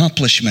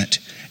accomplishment.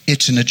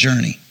 It's a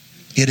journey.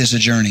 It is a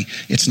journey.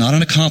 It's not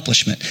an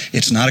accomplishment.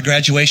 It's not a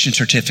graduation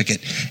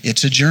certificate.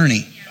 It's a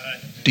journey.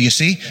 Do you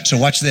see? So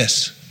watch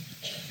this.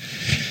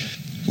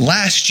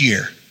 Last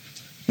year,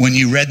 when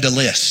you read the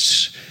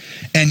lists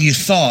and you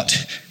thought,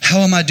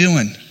 how am I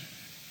doing?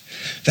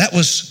 That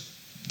was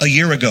a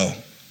year ago.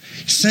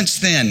 Since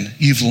then,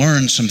 you've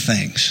learned some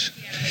things.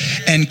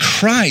 And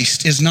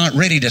Christ is not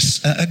ready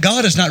to,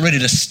 God is not ready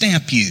to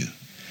stamp you.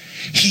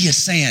 He is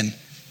saying,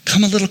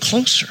 come a little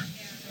closer.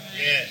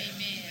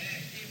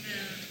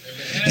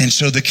 And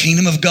so the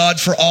kingdom of God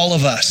for all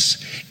of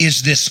us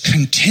is this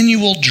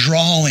continual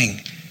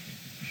drawing.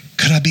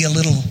 Could I be a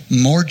little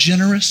more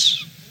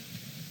generous?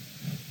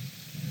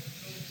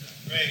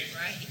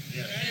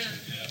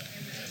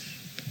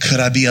 Could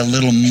I be a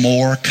little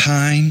more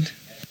kind?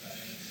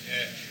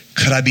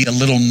 Could I be a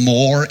little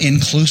more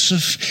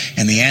inclusive?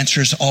 And the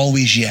answer is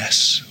always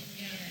yes.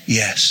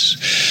 Yes.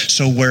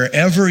 So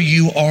wherever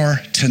you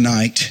are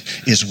tonight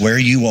is where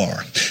you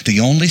are. The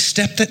only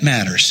step that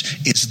matters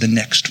is the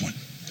next one.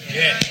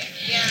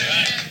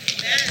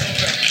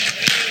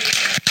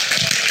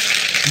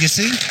 You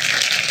see?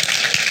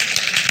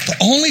 The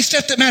only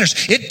step that matters.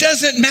 It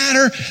doesn't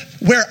matter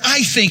where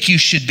I think you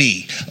should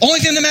be. Only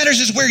thing that matters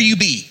is where you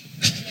be.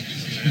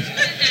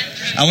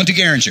 I went to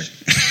Garinger.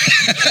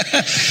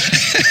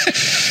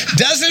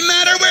 Doesn't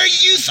matter where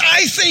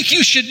I think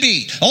you should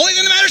be. Only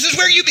thing that matters is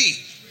where you be.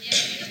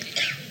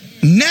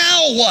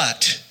 Now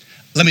what?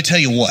 Let me tell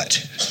you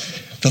what.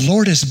 The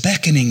Lord is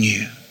beckoning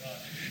you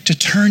to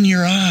turn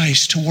your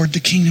eyes toward the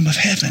kingdom of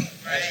heaven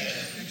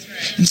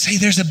and say,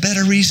 there's a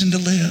better reason to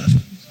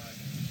live.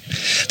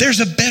 There's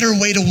a better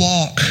way to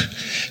walk.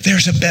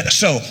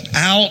 So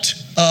out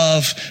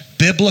of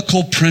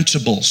biblical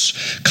principles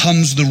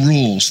comes the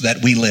rules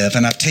that we live.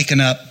 And I've taken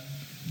up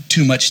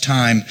too much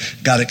time,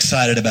 got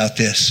excited about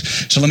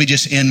this. So let me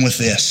just end with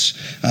this.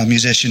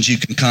 Musicians, you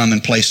can come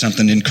and play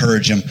something to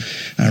encourage them.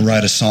 I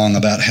write a song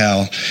about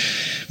how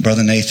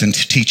Brother Nathan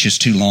teaches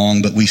too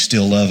long, but we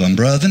still love him.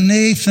 Brother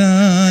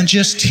Nathan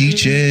just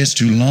teaches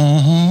too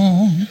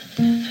long.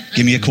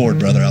 Give me a chord,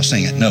 brother. I'll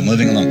sing it. No,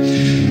 moving along.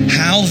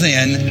 How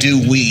then do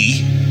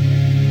we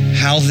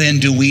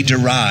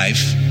derive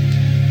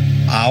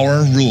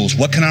our rules?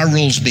 What can our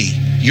rules be?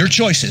 Your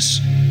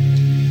choices.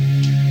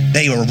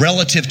 They are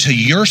relative to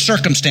your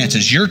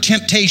circumstances, your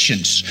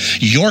temptations,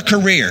 your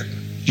career.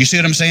 You see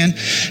what I'm saying?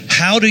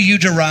 How do you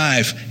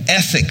derive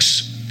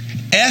ethics?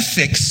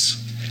 Ethics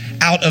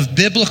out of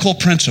biblical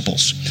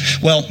principles.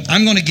 Well,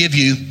 I'm going to give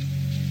you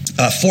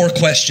 4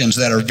 questions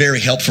that are very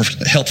helpful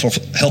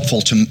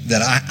to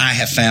that I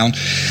have found.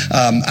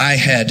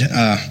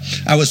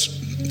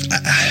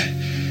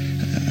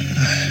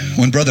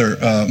 When Brother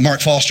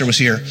Mark Foster was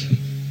here,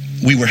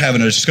 we were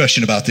having a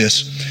discussion about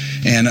this,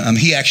 and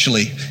he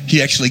actually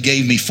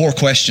gave me 4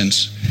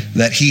 questions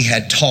that he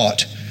had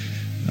taught.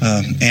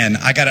 And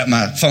I got out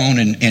my phone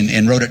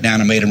and wrote it down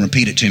and made him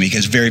repeat it to me,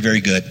 because very,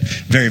 very good,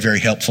 very, very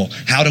helpful.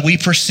 How do we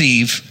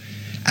perceive,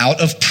 out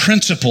of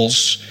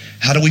principles,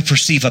 how do we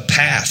perceive a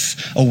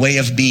path, a way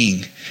of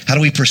being? How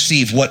do we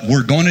perceive what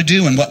we're going to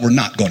do and what we're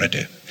not going to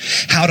do?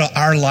 How do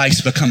our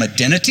lives become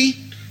identity,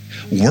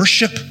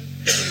 worship,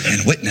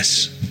 and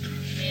witness?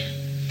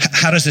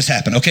 How does this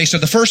happen? Okay, so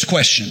the first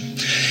question,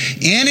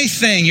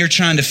 anything you're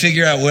trying to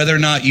figure out whether or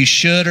not you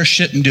should or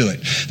shouldn't do it,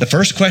 the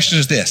first question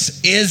is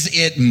this: is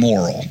it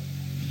moral?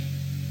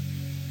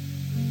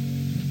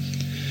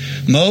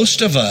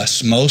 Most of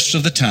us, most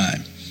of the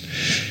time,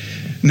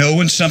 know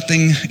when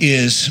something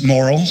is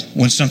moral,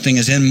 when something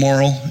is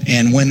immoral,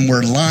 and when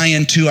we're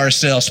lying to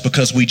ourselves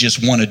because we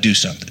just want to do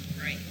something.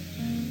 Right.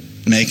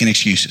 Making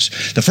excuses.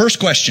 The first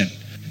question,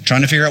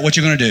 trying to figure out what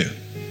you're going to do.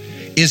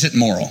 Is it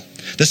moral?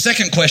 The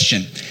second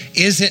question,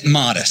 is it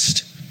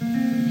modest?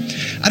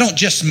 I don't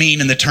just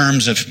mean in the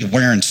terms of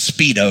wearing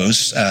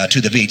Speedos to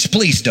the beach.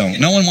 Please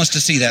don't. No one wants to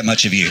see that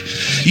much of you.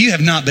 You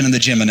have not been in the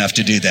gym enough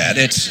to do that.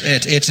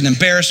 It's an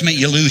embarrassment.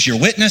 You lose your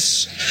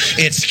witness.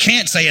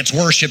 Can't say it's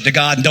worship to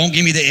God. And don't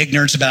give me the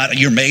ignorance about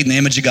you're made in the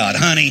image of God.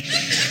 Honey,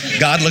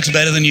 God looks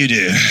better than you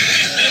do.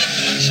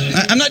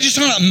 I'm not just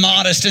talking about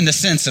modest in the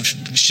sense of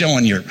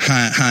showing your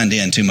hind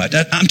end too much.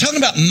 I'm talking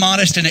about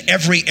modest in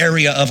every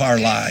area of our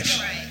life.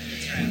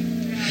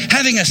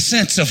 Having a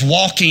sense of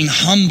walking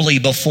humbly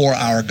before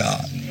our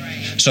God.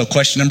 So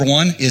question number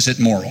 1, is it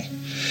moral?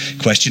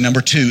 Question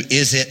number 2,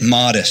 is it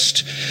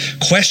modest?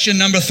 Question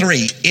number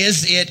 3,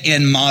 is it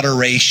in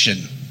moderation?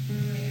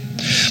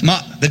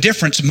 The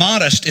difference,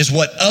 modest is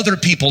what other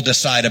people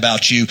decide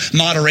about you.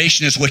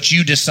 Moderation is what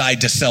you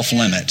decide to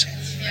self-limit.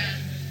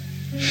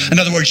 In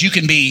other words, you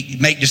can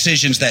make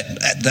decisions that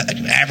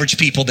the average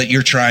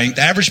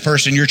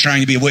person you're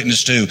trying to be a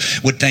witness to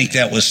would think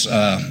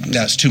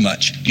that's too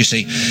much. You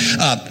see,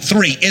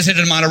 3, is it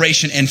in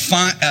moderation? And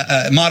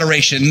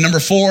moderation. Number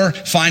 4,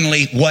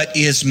 finally, what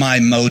is my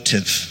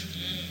motive?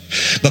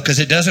 Because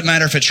it doesn't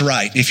matter if it's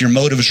right. If your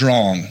motive is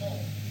wrong,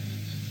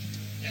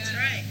 That's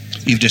right.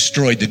 You've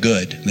destroyed the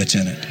good that's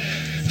in it.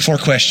 4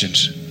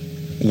 questions.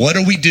 What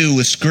do we do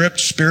with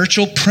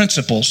spiritual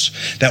principles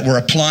that we're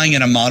applying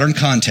in a modern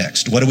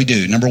context? What do we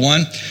do? Number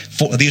 1,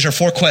 these are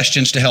 4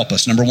 questions to help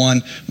us. Number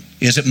 1,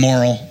 is it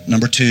moral?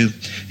 Number 2,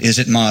 is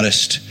it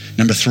modest?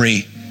 Number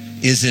 3,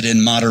 is it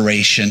in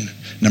moderation?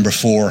 Number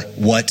 4,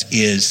 what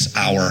is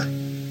our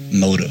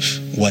motive?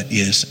 What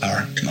is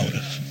our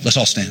motive? Let's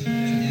all stand.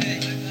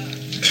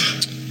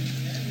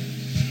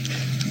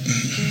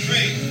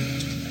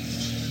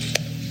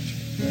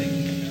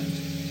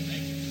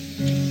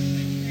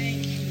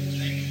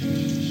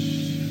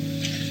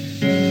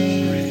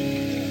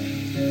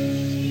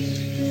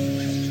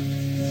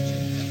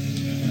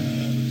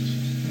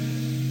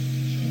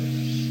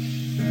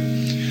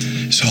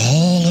 It's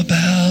all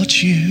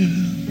about you.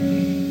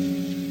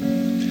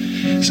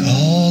 It's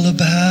all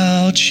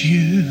about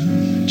you,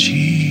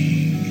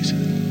 Jesus.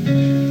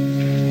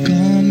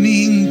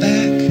 Coming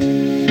back,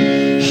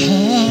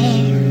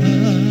 heart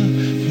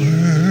of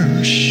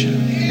worship.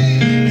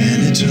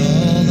 And it's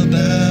all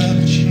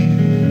about you.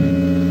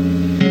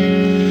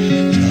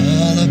 It's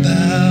all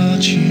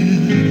about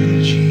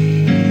you,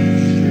 Jesus.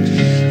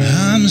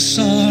 I'm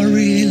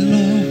sorry,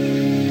 Lord.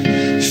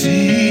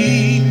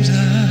 Things I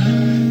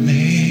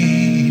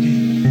made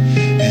it,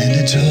 and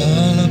it's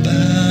all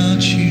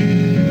about you.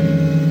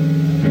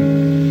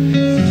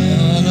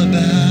 All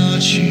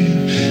about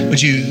you.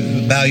 Would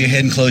you bow your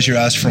head and close your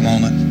eyes for a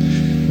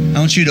moment? I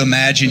want you to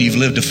imagine you've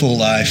lived a full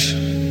life.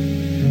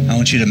 I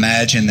want you to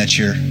imagine that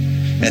you're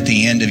at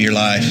the end of your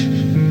life.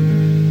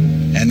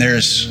 And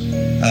there's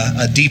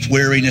a deep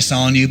weariness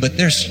on you, but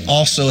there's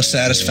also a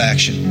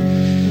satisfaction.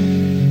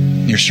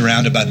 You're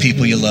surrounded by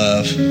people you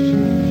love.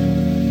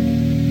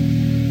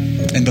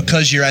 And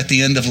because you're at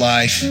the end of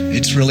life,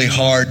 it's really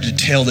hard to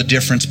tell the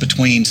difference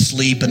between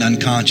sleep and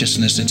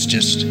unconsciousness. It's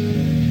just,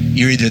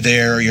 you're either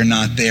there or you're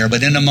not there.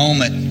 But in a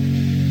moment,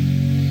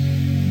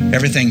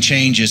 everything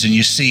changes and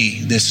you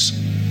see this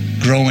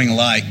growing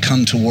light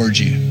come towards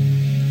you.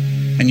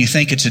 And you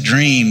think it's a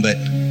dream, but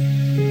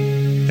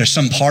there's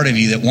some part of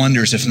you that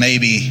wonders if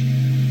maybe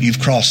you've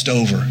crossed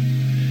over.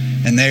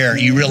 And there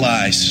you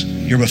realize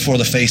you're before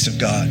the face of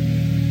God.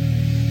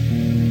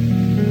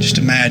 Just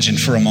imagine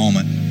for a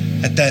moment.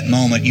 At that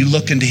moment, you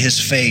look into his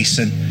face,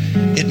 and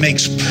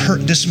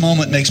this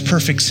moment makes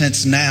perfect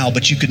sense now,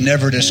 but you could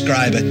never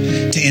describe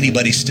it to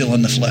anybody still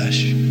in the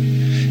flesh.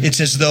 It's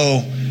as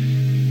though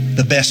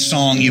the best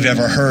song you've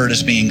ever heard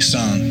is being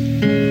sung.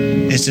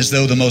 It's as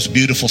though the most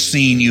beautiful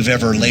scene you've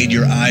ever laid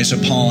your eyes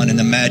upon and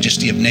the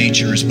majesty of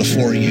nature is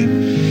before you.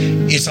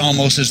 It's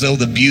almost as though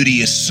the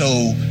beauty is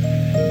so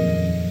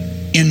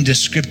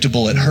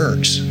indescriptible it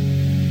hurts,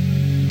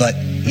 but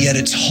yet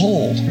it's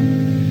whole.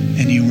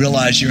 And you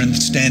realize you're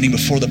standing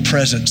before the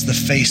presence, the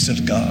face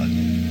of God.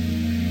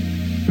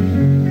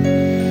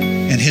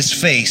 And his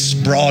face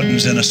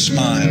broadens in a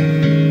smile.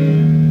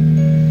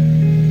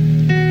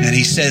 And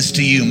he says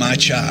to you, my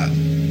child,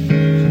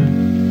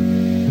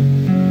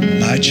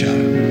 my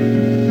child,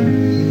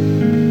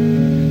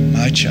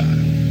 my child.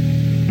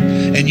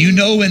 And you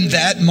know in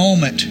that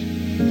moment,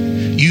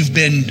 you've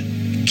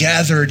been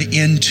gathered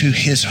into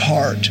his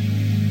heart.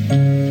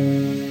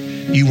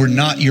 You were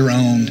not your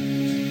own,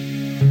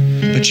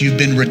 but you've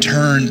been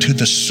returned to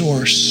the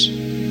source.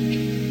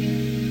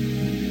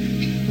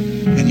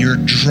 And you're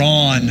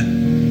drawn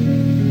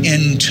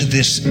into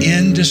this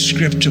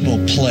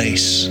indescriptible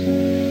place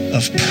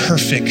of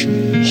perfect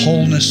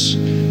wholeness,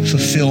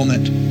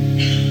 fulfillment,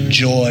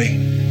 joy,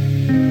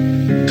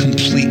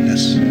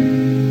 completeness.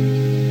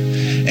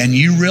 And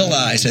you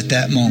realize at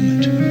that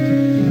moment,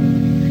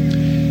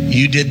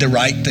 you did the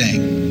right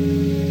thing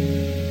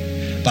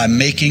by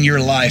making your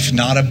life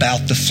not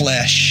about the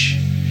flesh,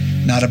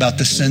 not about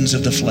the sins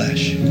of the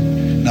flesh,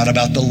 not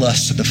about the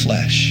lusts of the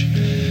flesh,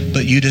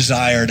 but you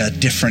desired a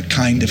different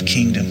kind of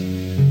kingdom.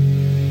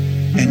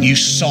 and you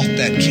sought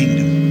that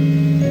kingdom.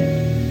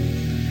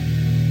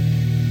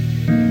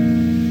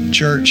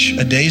 Church,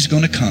 a day's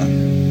going to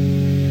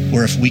come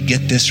where if we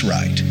get this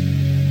right,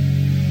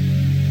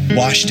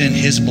 washed in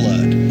his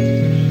blood,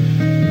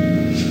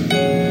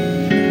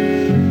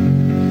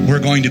 we're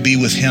going to be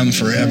with him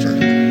forever.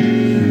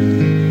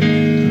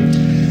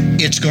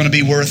 It's going to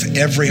be worth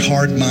every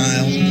hard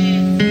mile.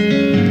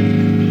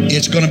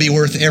 It's going to be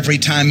worth every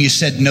time you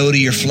said no to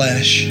your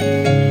flesh.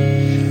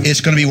 It's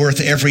going to be worth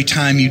every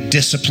time you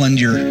disciplined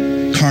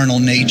your carnal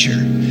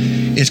nature.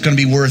 It's going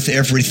to be worth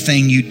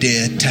everything you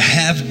did to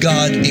have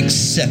God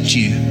accept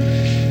you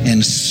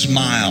and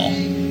smile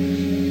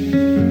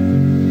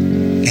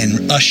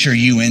and usher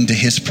you into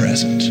his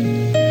presence.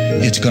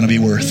 It's going to be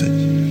worth it.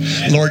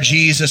 Lord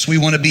Jesus, we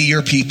want to be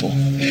your people.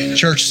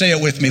 Church, say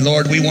it with me.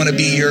 Lord, we want to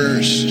be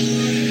yours.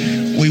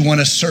 We want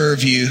to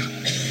serve you.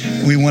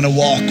 We want to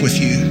walk with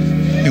you.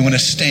 We want to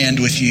stand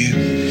with you.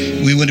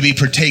 We want to be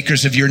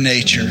partakers of your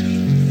nature.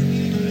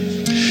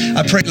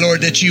 I pray,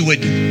 Lord, that you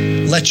would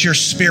let your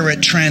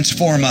Spirit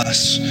transform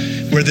us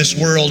where this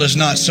world is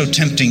not so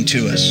tempting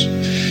to us.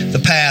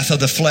 The path of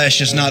the flesh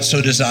is not so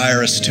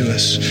desirous to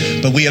us,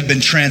 but we have been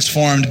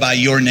transformed by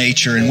your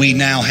nature, and we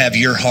now have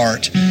your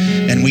heart,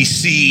 and we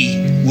see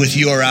with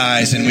your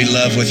eyes, and we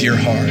love with your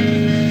heart.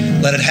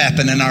 Let it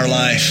happen in our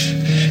life.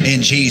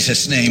 In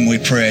Jesus' name we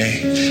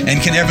pray.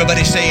 And can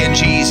everybody say, in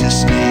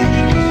Jesus' name?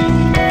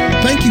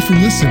 Thank you for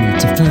listening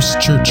to First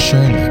Church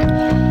Charlotte.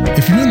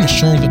 If you're in the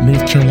Charlotte,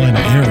 North Carolina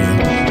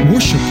area,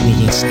 worship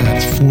with us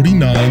at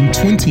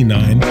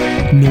 4929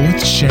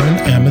 North Sharon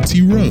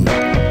Amity Road.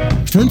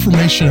 For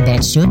information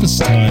about service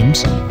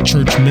times,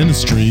 church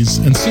ministries,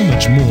 and so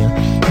much more,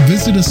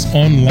 visit us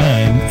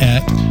online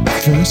at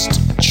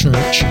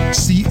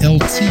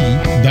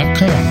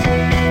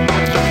firstchurchclt.com.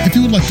 If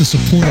you would like to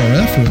support our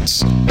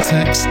efforts,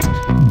 text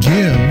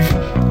GIVE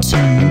to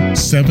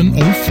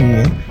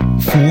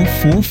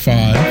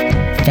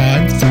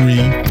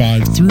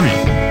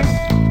 704-445-5353.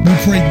 We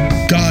pray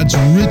God's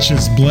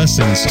richest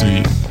blessings to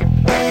you.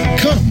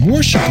 Come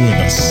worship with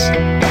us.